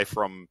write the guy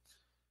from,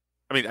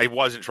 I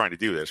wasn't trying to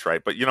do this,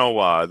 right? But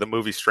the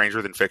movie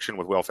Stranger Than Fiction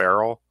with Will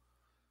Ferrell?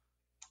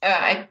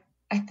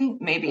 I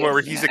think maybe where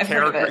he's a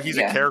character. He's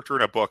a character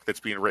in a book that's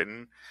being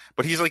written,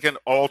 but he's like an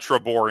ultra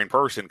boring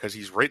person because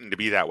he's written to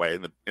be that way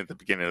in the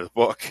beginning of the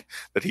book,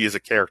 that he is a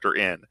character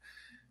in.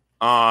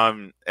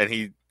 And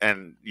it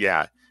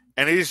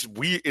is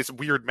it's a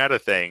weird meta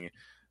thing,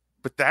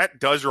 but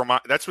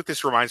that's what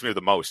this reminds me of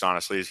the most,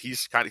 honestly. Is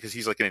he's kind of, because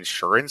he's like an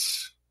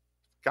insurance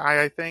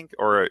guy, I think,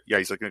 or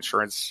he's like an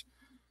insurance,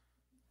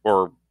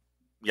 or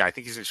I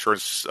think he's an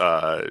insurance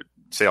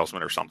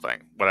salesman or something,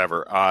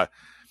 whatever.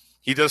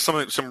 He does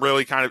some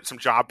really kind of, some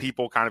job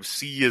people kind of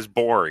see as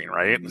boring,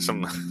 right?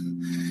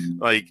 Some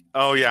like,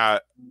 oh yeah,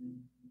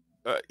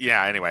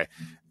 Anyway,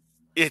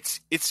 it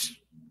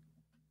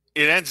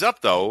ends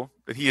up though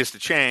that he has to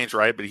change,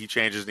 right? But he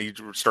changes and he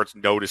starts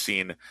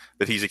noticing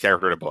that he's a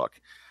character in a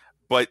book.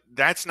 But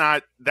that's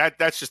not that.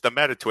 That's just a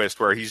meta twist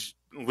where he's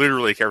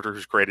literally a character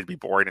who's created to be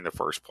boring in the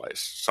first place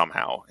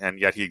somehow, and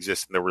yet he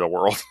exists in the real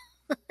world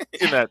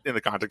in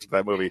the context of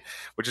that movie,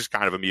 which is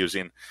kind of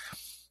amusing.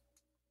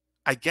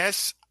 I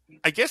guess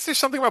there's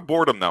something about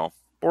boredom, though.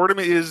 Boredom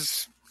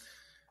is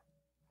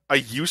a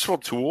useful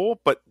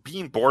tool, but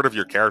being bored of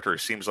your character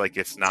seems like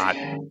it's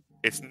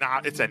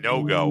a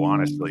no-go,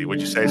 honestly. Would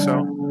you say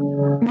so?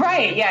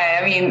 Right.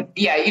 Yeah.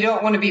 You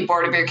don't want to be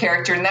bored of your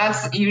character. And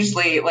that's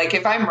usually like,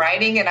 if I'm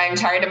writing and I'm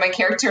tired of my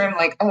character, I'm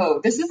like, oh,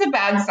 this is a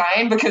bad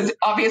sign, because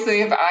obviously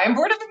if I'm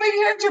bored of my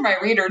character, my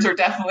readers are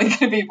definitely going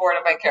to be bored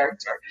of my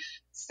character.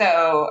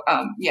 So,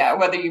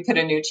 whether you put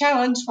a new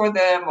challenge for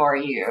them or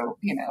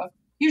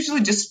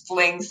usually just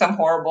fling some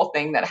horrible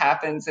thing that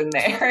happens in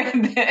there.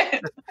 And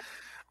then...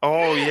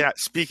 Oh, yeah.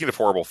 Speaking of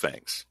horrible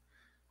things.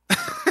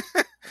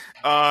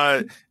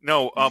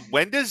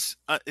 When does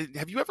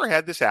have you ever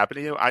had this happen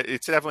to you?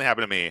 It's definitely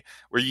happened to me,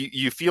 where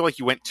you feel like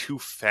you went too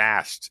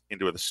fast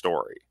into the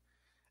story.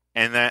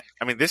 And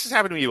this has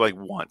happened to me like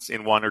once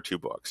in one or two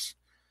books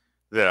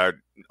that are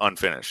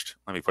unfinished.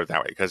 Let me put it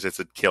that way, because it's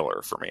a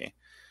killer for me.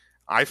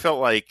 I felt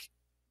like,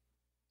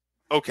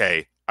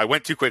 okay, I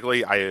went too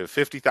quickly. I have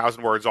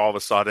 50,000 words all of a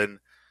sudden.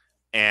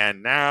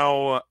 And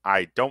now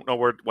I don't know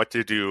what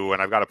to do,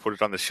 and I've got to put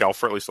it on the shelf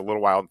for at least a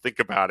little while and think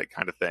about it,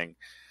 kind of thing,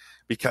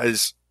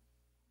 because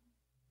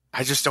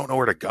I just don't know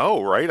where to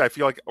go, right? I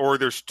feel like, or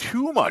there's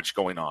too much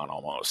going on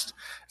almost.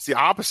 It's the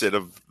opposite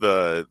of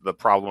the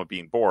problem of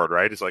being bored,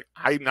 right? It's like,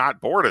 I'm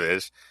not bored of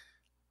this,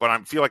 but I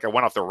feel like I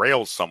went off the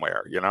rails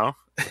somewhere, you know?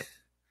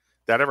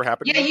 That ever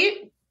happened Yeah, to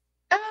you?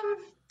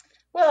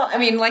 well, I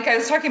mean, like I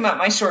was talking about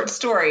my short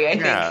story, I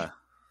think, Yeah.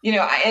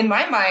 in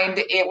my mind,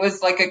 it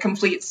was like a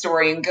complete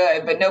story and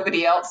good, but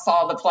nobody else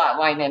saw the plot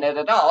line in it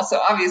at all. So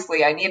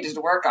obviously I needed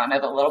to work on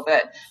it a little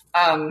bit.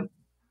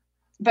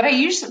 But I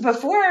usually,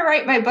 before I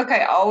write my book,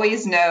 I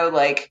always know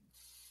like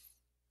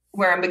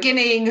where I'm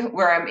beginning,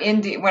 where I'm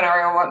ending, when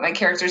I want my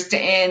characters to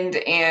end.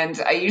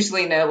 And I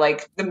usually know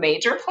like the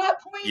major plot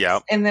Yeah.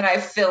 points, and then I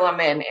fill them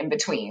in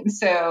between.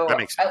 So That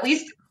makes sense. at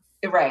least,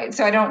 right.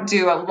 So I don't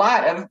do a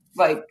lot of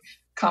like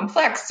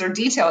complex or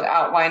detailed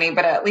outlining,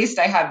 but at least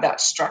I have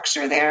that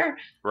structure there.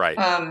 Right.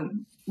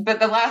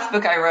 But the last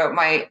book I wrote,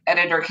 my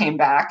editor came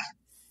back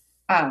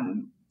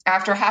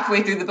after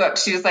halfway through the book.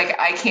 She was like,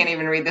 I can't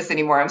even read this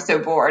anymore. I'm so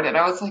bored. And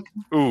I was like,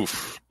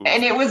 Oof.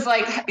 and it was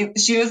like,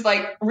 she was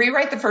like,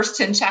 rewrite the first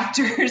 10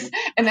 chapters.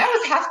 And that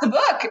was half the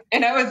book.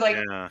 And I was like,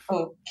 Yeah.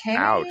 okay.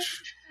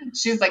 Ouch.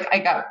 She was like, I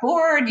got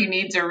bored. You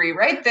need to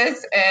rewrite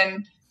this.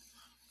 And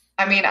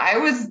I mean, I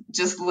was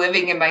just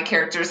living in my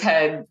character's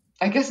head,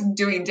 I guess,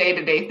 doing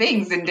day-to-day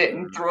things, and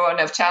didn't throw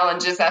enough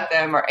challenges at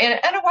them. And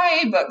a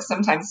YA book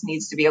sometimes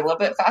needs to be a little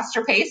bit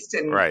faster paced,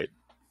 and Right.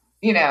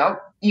 you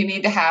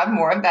need to have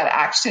more of that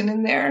action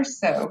in there.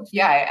 So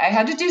yeah, I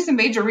had to do some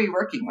major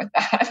reworking with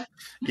that.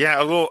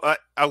 Yeah,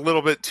 a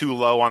little bit too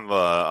low on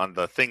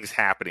the things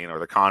happening or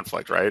the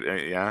conflict, right?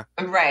 Yeah.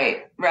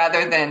 Right.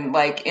 Rather than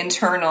like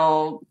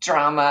internal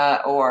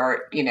drama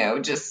or,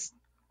 just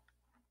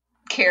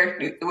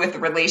care with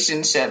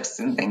relationships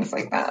and things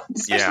like that,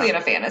 especially in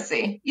a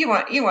fantasy. You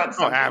want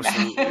something. Oh,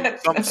 absolutely.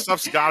 Some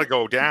stuff's got to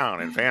go down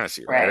in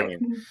fantasy, right? I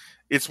mean,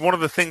 it's one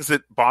of the things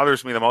that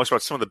bothers me the most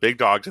about some of the big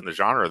dogs in the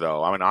genre,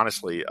 though. I mean,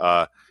 honestly,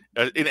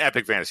 in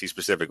epic fantasy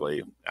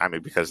specifically, I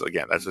mean, because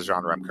again, that's the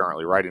genre I'm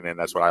currently writing in.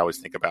 That's what I always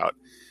think about.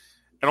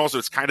 And also,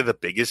 it's kind of the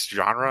biggest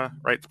genre,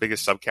 right? The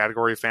biggest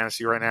subcategory of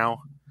fantasy right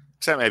now.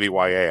 Except maybe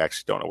YA. I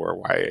actually don't know where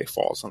YA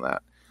falls on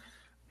that.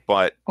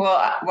 But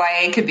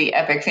YA could be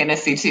epic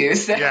fantasy too.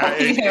 So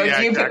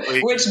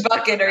exactly. Which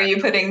bucket are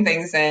you putting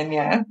things in?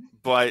 Yeah.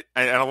 But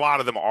and a lot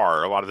of them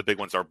are. A lot of the big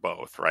ones are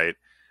both, right?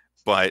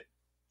 But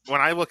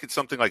when I look at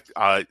something like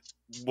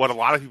what a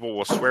lot of people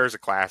will swear is a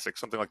classic,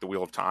 something like The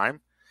Wheel of Time,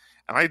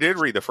 and I did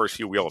read the first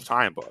few Wheel of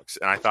Time books,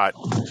 and I thought,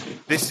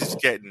 this is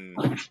getting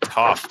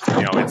tough.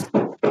 It's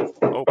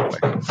oh boy.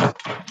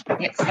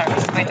 Yeah,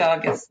 sorry, my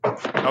dog is.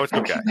 Oh, it's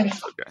okay.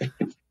 It's okay.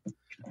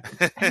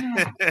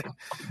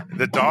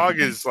 The dog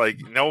is like,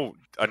 no,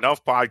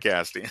 enough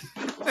podcasting.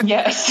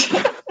 Yes.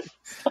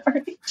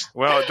 Sorry.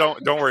 Well,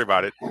 don't worry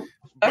about it.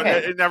 But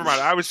Okay. never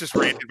mind. I was just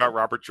ranting about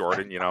Robert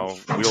Jordan, Wheel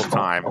of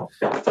Time.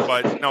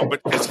 But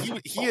because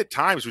he at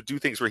times would do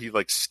things where he'd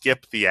like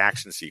skip the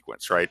action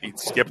sequence, right? He'd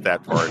skip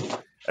that part,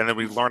 and then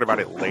we'd learn about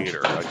it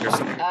later. Like there's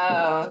something.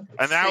 Oh,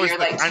 and that so was you're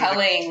like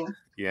telling.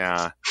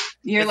 Yeah.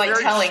 You're like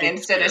telling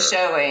instead of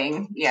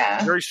showing.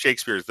 Yeah. Very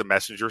Shakespeare's The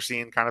Messenger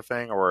scene kind of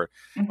thing, or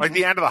like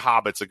the end of The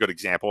Hobbit's a good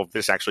example of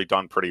this actually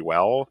done pretty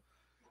well,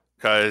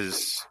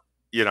 because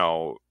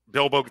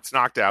Bilbo gets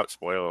knocked out,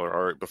 spoiler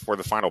alert, before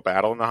the final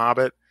battle in The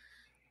Hobbit.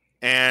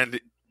 And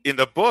in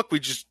the book, we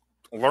just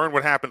learn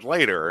what happened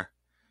later.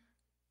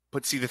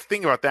 But see, the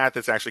thing about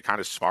that's actually kind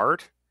of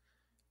smart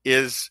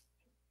is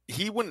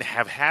he wouldn't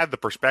have had the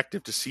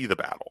perspective to see the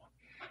battle.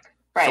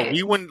 Right. So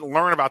we wouldn't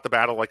learn about the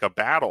battle like a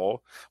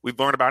battle. We'd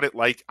learn about it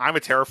like, I'm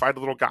a terrified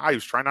little guy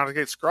who's trying not to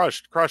get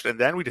crushed. And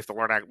then we'd have to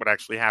learn what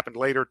actually happened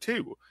later,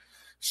 too.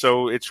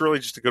 So it's really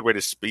just a good way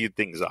to speed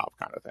things up,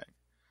 kind of thing.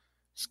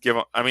 Just give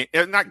him, I mean,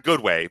 not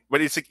good way,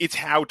 but it's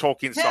how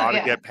Tolkien saw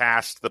to get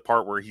past the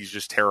part where he's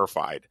just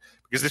terrified.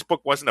 Because this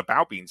book wasn't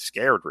about being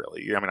scared,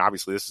 really. I mean,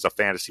 obviously, this is a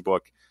fantasy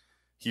book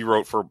he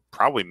wrote for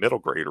probably middle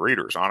grade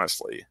readers,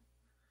 honestly,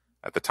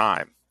 at the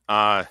time.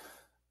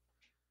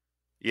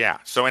 Yeah.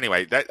 So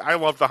anyway, I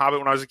loved The Hobbit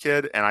when I was a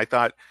kid, and I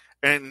thought,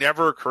 and it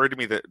never occurred to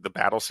me that the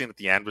battle scene at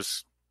the end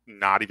was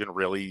not even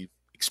really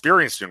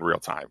experienced in real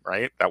time,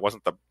 right? That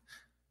wasn't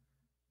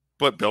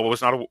but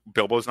Bilbo's not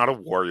a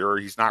warrior.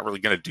 He's not really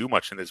going to do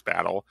much in this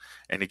battle.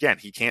 And again,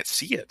 he can't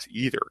see it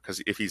either,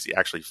 because if he's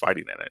actually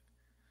fighting in it.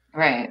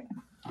 Right.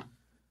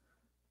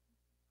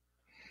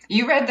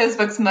 You read those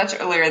books much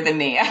earlier than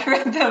me. I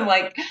read them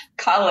like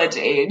college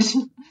age.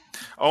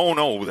 Oh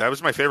no, that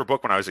was my favorite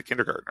book when I was a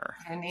kindergartner.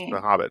 The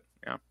Hobbit.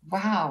 Yeah.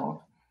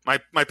 Wow.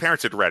 My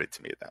parents had read it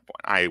to me at that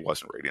point. I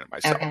wasn't reading it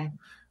myself,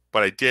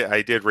 but I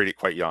did read it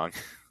quite young.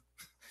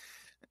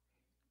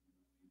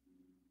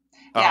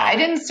 Yeah, I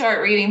didn't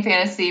start reading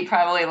fantasy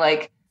probably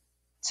like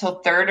till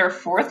third or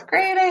fourth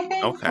grade, I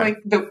think. Okay. Like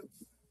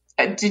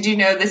did you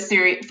know the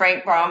series,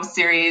 Frank Baum's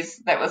series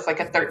that was like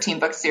a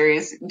 13-book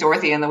series,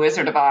 Dorothy and the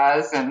Wizard of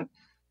Oz, and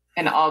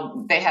and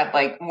all they had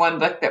like one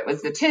book that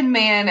was the Tin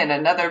Man, and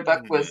another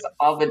book was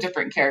all the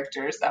different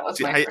characters. That was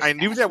See, my first I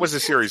knew that was a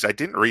series. series. I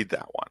didn't read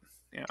that one.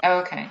 Yeah, Oh,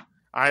 okay.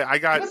 I It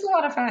got. was a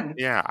lot of fun.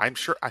 Yeah, I'm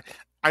sure.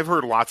 I've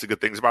heard lots of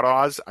good things about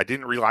Oz. I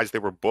didn't realize they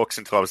were books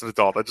until I was an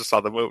adult. I just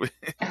saw the movie,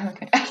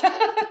 Okay.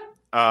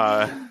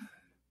 uh,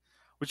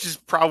 which is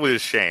probably a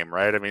shame,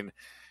 right? I mean,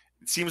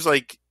 it seems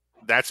like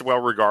that's well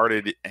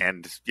regarded,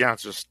 and yeah,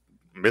 just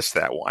missed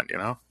that one, you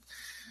know.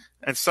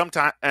 And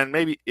sometimes, and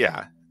maybe,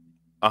 yeah,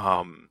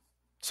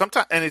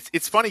 sometimes, and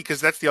it's funny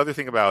because that's the other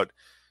thing about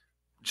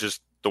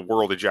just the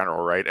world in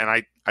general, right? And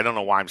I don't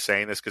know why I'm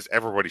saying this because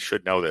everybody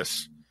should know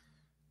this.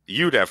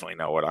 You definitely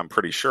know it, I'm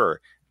pretty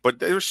sure. But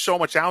there's so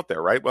much out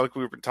there, right? Well, like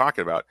we've been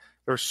talking about,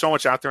 there's so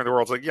much out there in the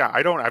world. It's like, yeah,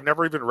 I've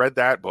never even read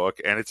that book,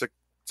 and it's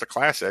a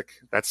classic.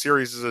 That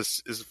series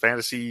is a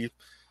fantasy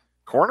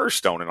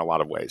cornerstone in a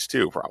lot of ways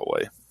too,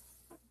 probably.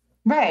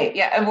 Right.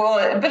 Yeah.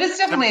 Well, but it's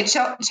definitely a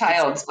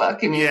child's book.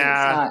 I mean, it's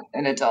not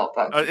an adult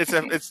book.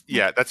 It's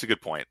yeah, that's a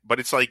good point. But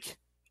it's like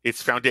it's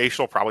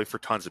foundational probably for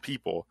tons of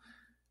people,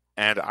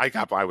 and I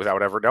got by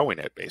without ever knowing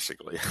it,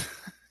 basically.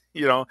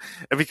 You know,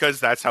 and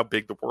because that's how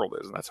big the world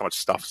is, and that's how much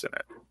stuff's in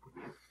it.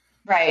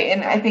 Right.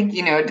 And I think,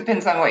 it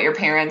depends on what your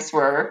parents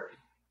were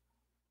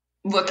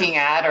looking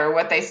at or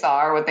what they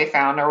saw or what they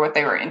found or what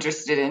they were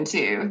interested in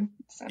too.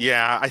 So.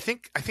 Yeah, I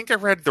think I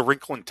read A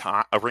Wrinkle in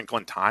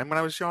Time when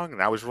I was young, and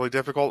that was really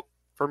difficult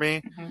for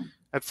me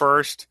at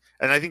first.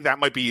 And I think that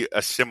might be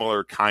a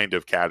similar kind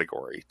of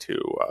category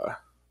to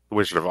The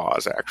Wizard of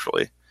Oz,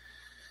 actually.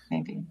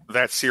 Maybe.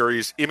 That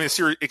series, I mean,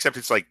 except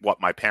it's like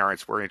what my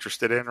parents were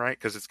interested in, right?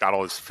 Because it's got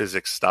all this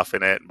physics stuff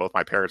in it, and both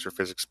my parents are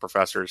physics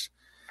professors.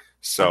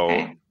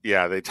 So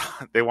yeah,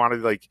 they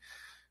wanted like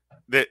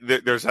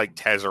there's like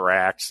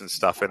tesseracts and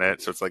stuff in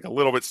it, so it's like a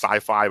little bit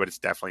sci-fi, but it's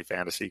definitely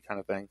fantasy kind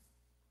of thing.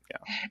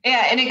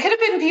 Yeah, and it could have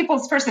been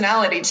people's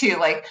personality too.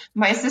 Like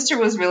my sister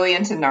was really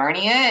into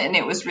Narnia, and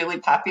it was really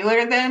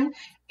popular then.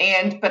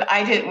 But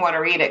I didn't want to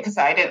read it because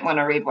I didn't want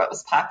to read what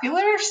was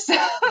popular. So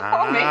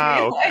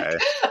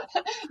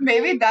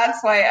maybe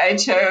that's why I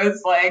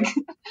chose like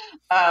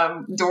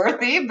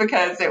Dorothy,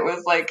 because it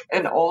was like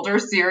an older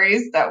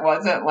series that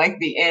wasn't like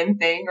the in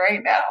thing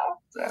right now.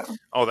 So.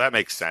 Oh, that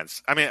makes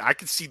sense. I mean, I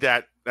could see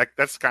that.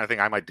 That's the kind of thing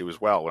I might do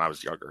as well when I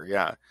was younger.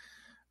 Yeah.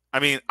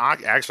 I mean,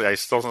 I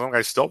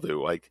still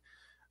do. Like,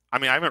 I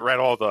mean, I haven't read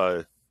all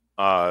the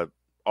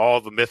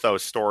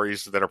mythos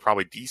stories that are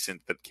probably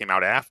decent that came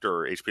out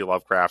after H.P.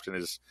 Lovecraft and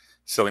his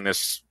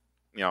silliness,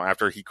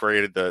 after he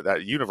created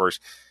that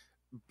universe,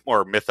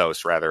 or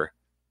mythos rather.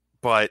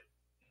 But,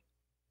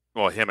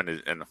 well, him and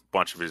a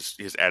bunch of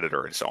his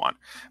editor and so on.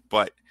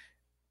 But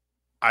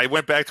I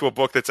went back to a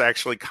book that's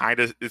actually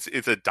kind of,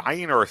 it's a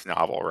Dying Earth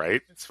novel,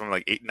 right? It's from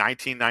like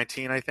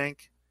 1919, I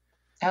think.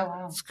 Oh,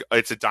 wow.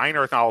 It's a Dying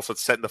Earth novel, so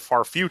it's set in the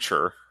far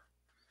future.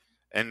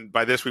 And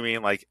by this, we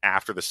mean like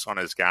after the sun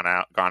has gone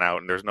out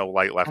and there's no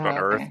light left on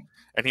Earth.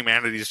 And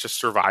humanity is just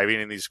surviving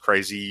in these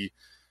crazy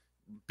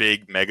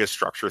big mega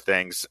structure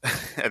things.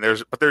 And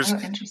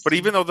but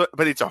even though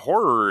but it's a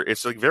horror,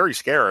 it's like very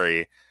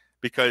scary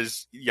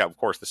because, yeah, of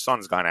course the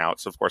sun's gone out.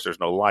 So of course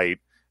there's no light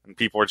and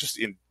people are just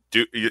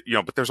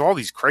but there's all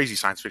these crazy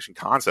science fiction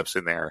concepts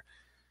in there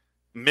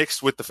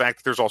mixed with the fact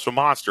that there's also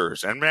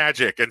monsters and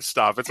magic and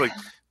stuff. It's like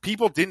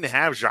people didn't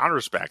have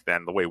genres back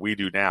then the way we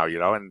do now,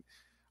 and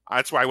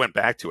that's why I went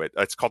back to it.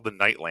 It's called The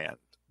Nightland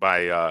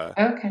by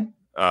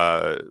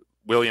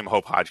William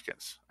Hope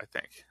Hodgkins, I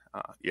think.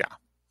 Yeah.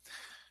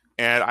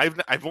 And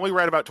I've only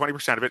read about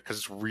 20% of it because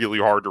it's really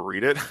hard to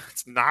read it.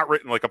 It's not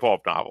written like a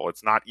pulp novel.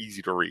 It's not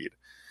easy to read.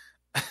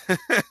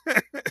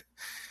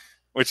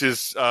 Which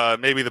is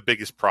maybe the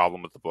biggest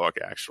problem with the book,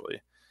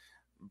 actually.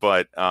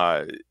 But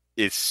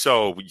it's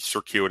so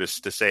circuitous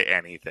to say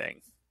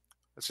anything.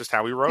 That's just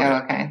how he wrote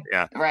it. Okay.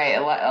 Yeah. Right.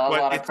 A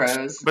lot of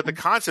prose. But the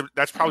concept,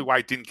 that's probably why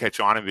it didn't catch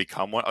on and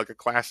become like a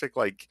classic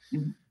like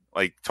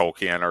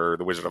Tolkien or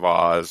The Wizard of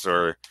Oz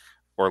or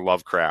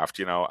Lovecraft,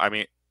 I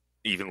mean,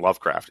 even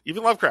Lovecraft.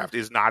 Even Lovecraft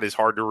is not as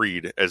hard to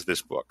read as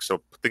this book.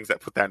 So things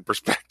that put that in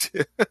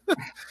perspective.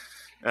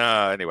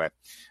 Anyway.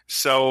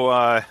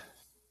 So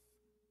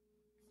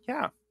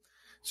yeah.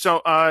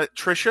 So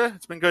Tricia,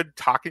 it's been good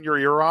talking your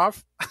ear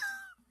off.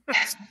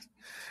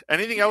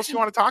 Anything else you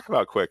want to talk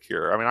about quick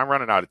here? I mean, I'm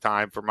running out of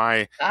time for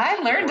my...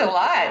 I learned a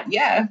lot.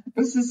 Yeah,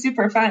 this is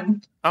super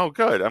fun. Oh,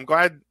 good. I'm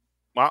glad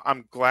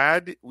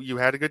you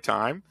had a good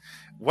time.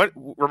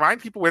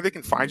 Remind people where they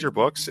can find your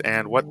books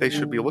and what they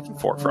should be looking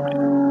for from you.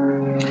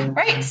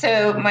 Right.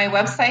 So my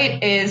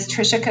website is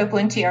Tricia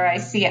Copeland,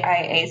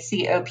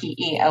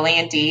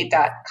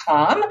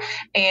 TriciaCopeland.com.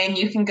 And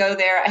you can go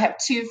there. I have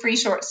 2 free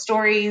short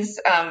stories.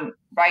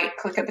 Right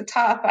click at the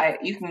top.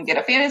 You can get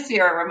a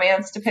fantasy or a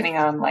romance depending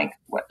on like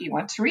what you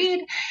want to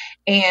read.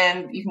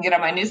 And you can get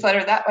on my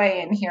newsletter that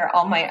way and hear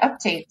all my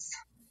updates.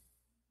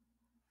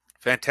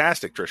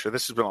 Fantastic, Tricia.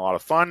 This has been a lot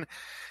of fun.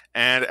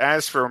 And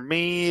as for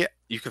me,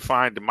 you can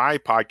find this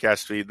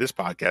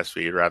podcast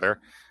feed rather,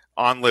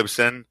 on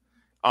Libsyn.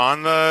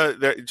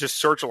 Just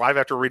search Live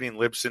After Reading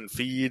Libsyn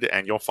feed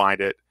and you'll find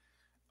it.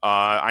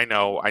 I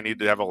know I need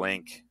to have a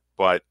link,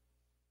 but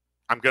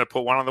I'm going to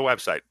put one on the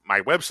website.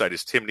 My website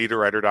is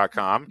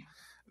timneederwriter.com.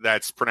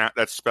 That's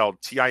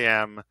spelled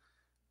TIMNEED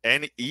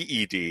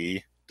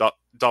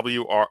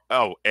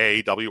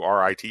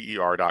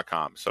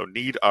WRITER.com. So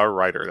need a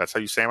writer. That's how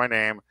you say my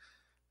name,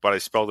 but I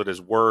spelled it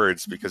as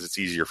words because it's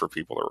easier for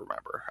people to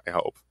remember, I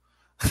hope.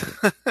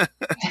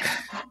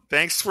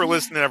 Thanks for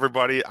listening,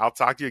 everybody. I'll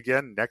talk to you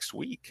again next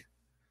week.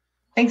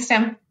 Thanks,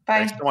 Tim. Bye.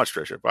 Thanks so much,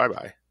 Tricia.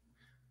 Bye-bye.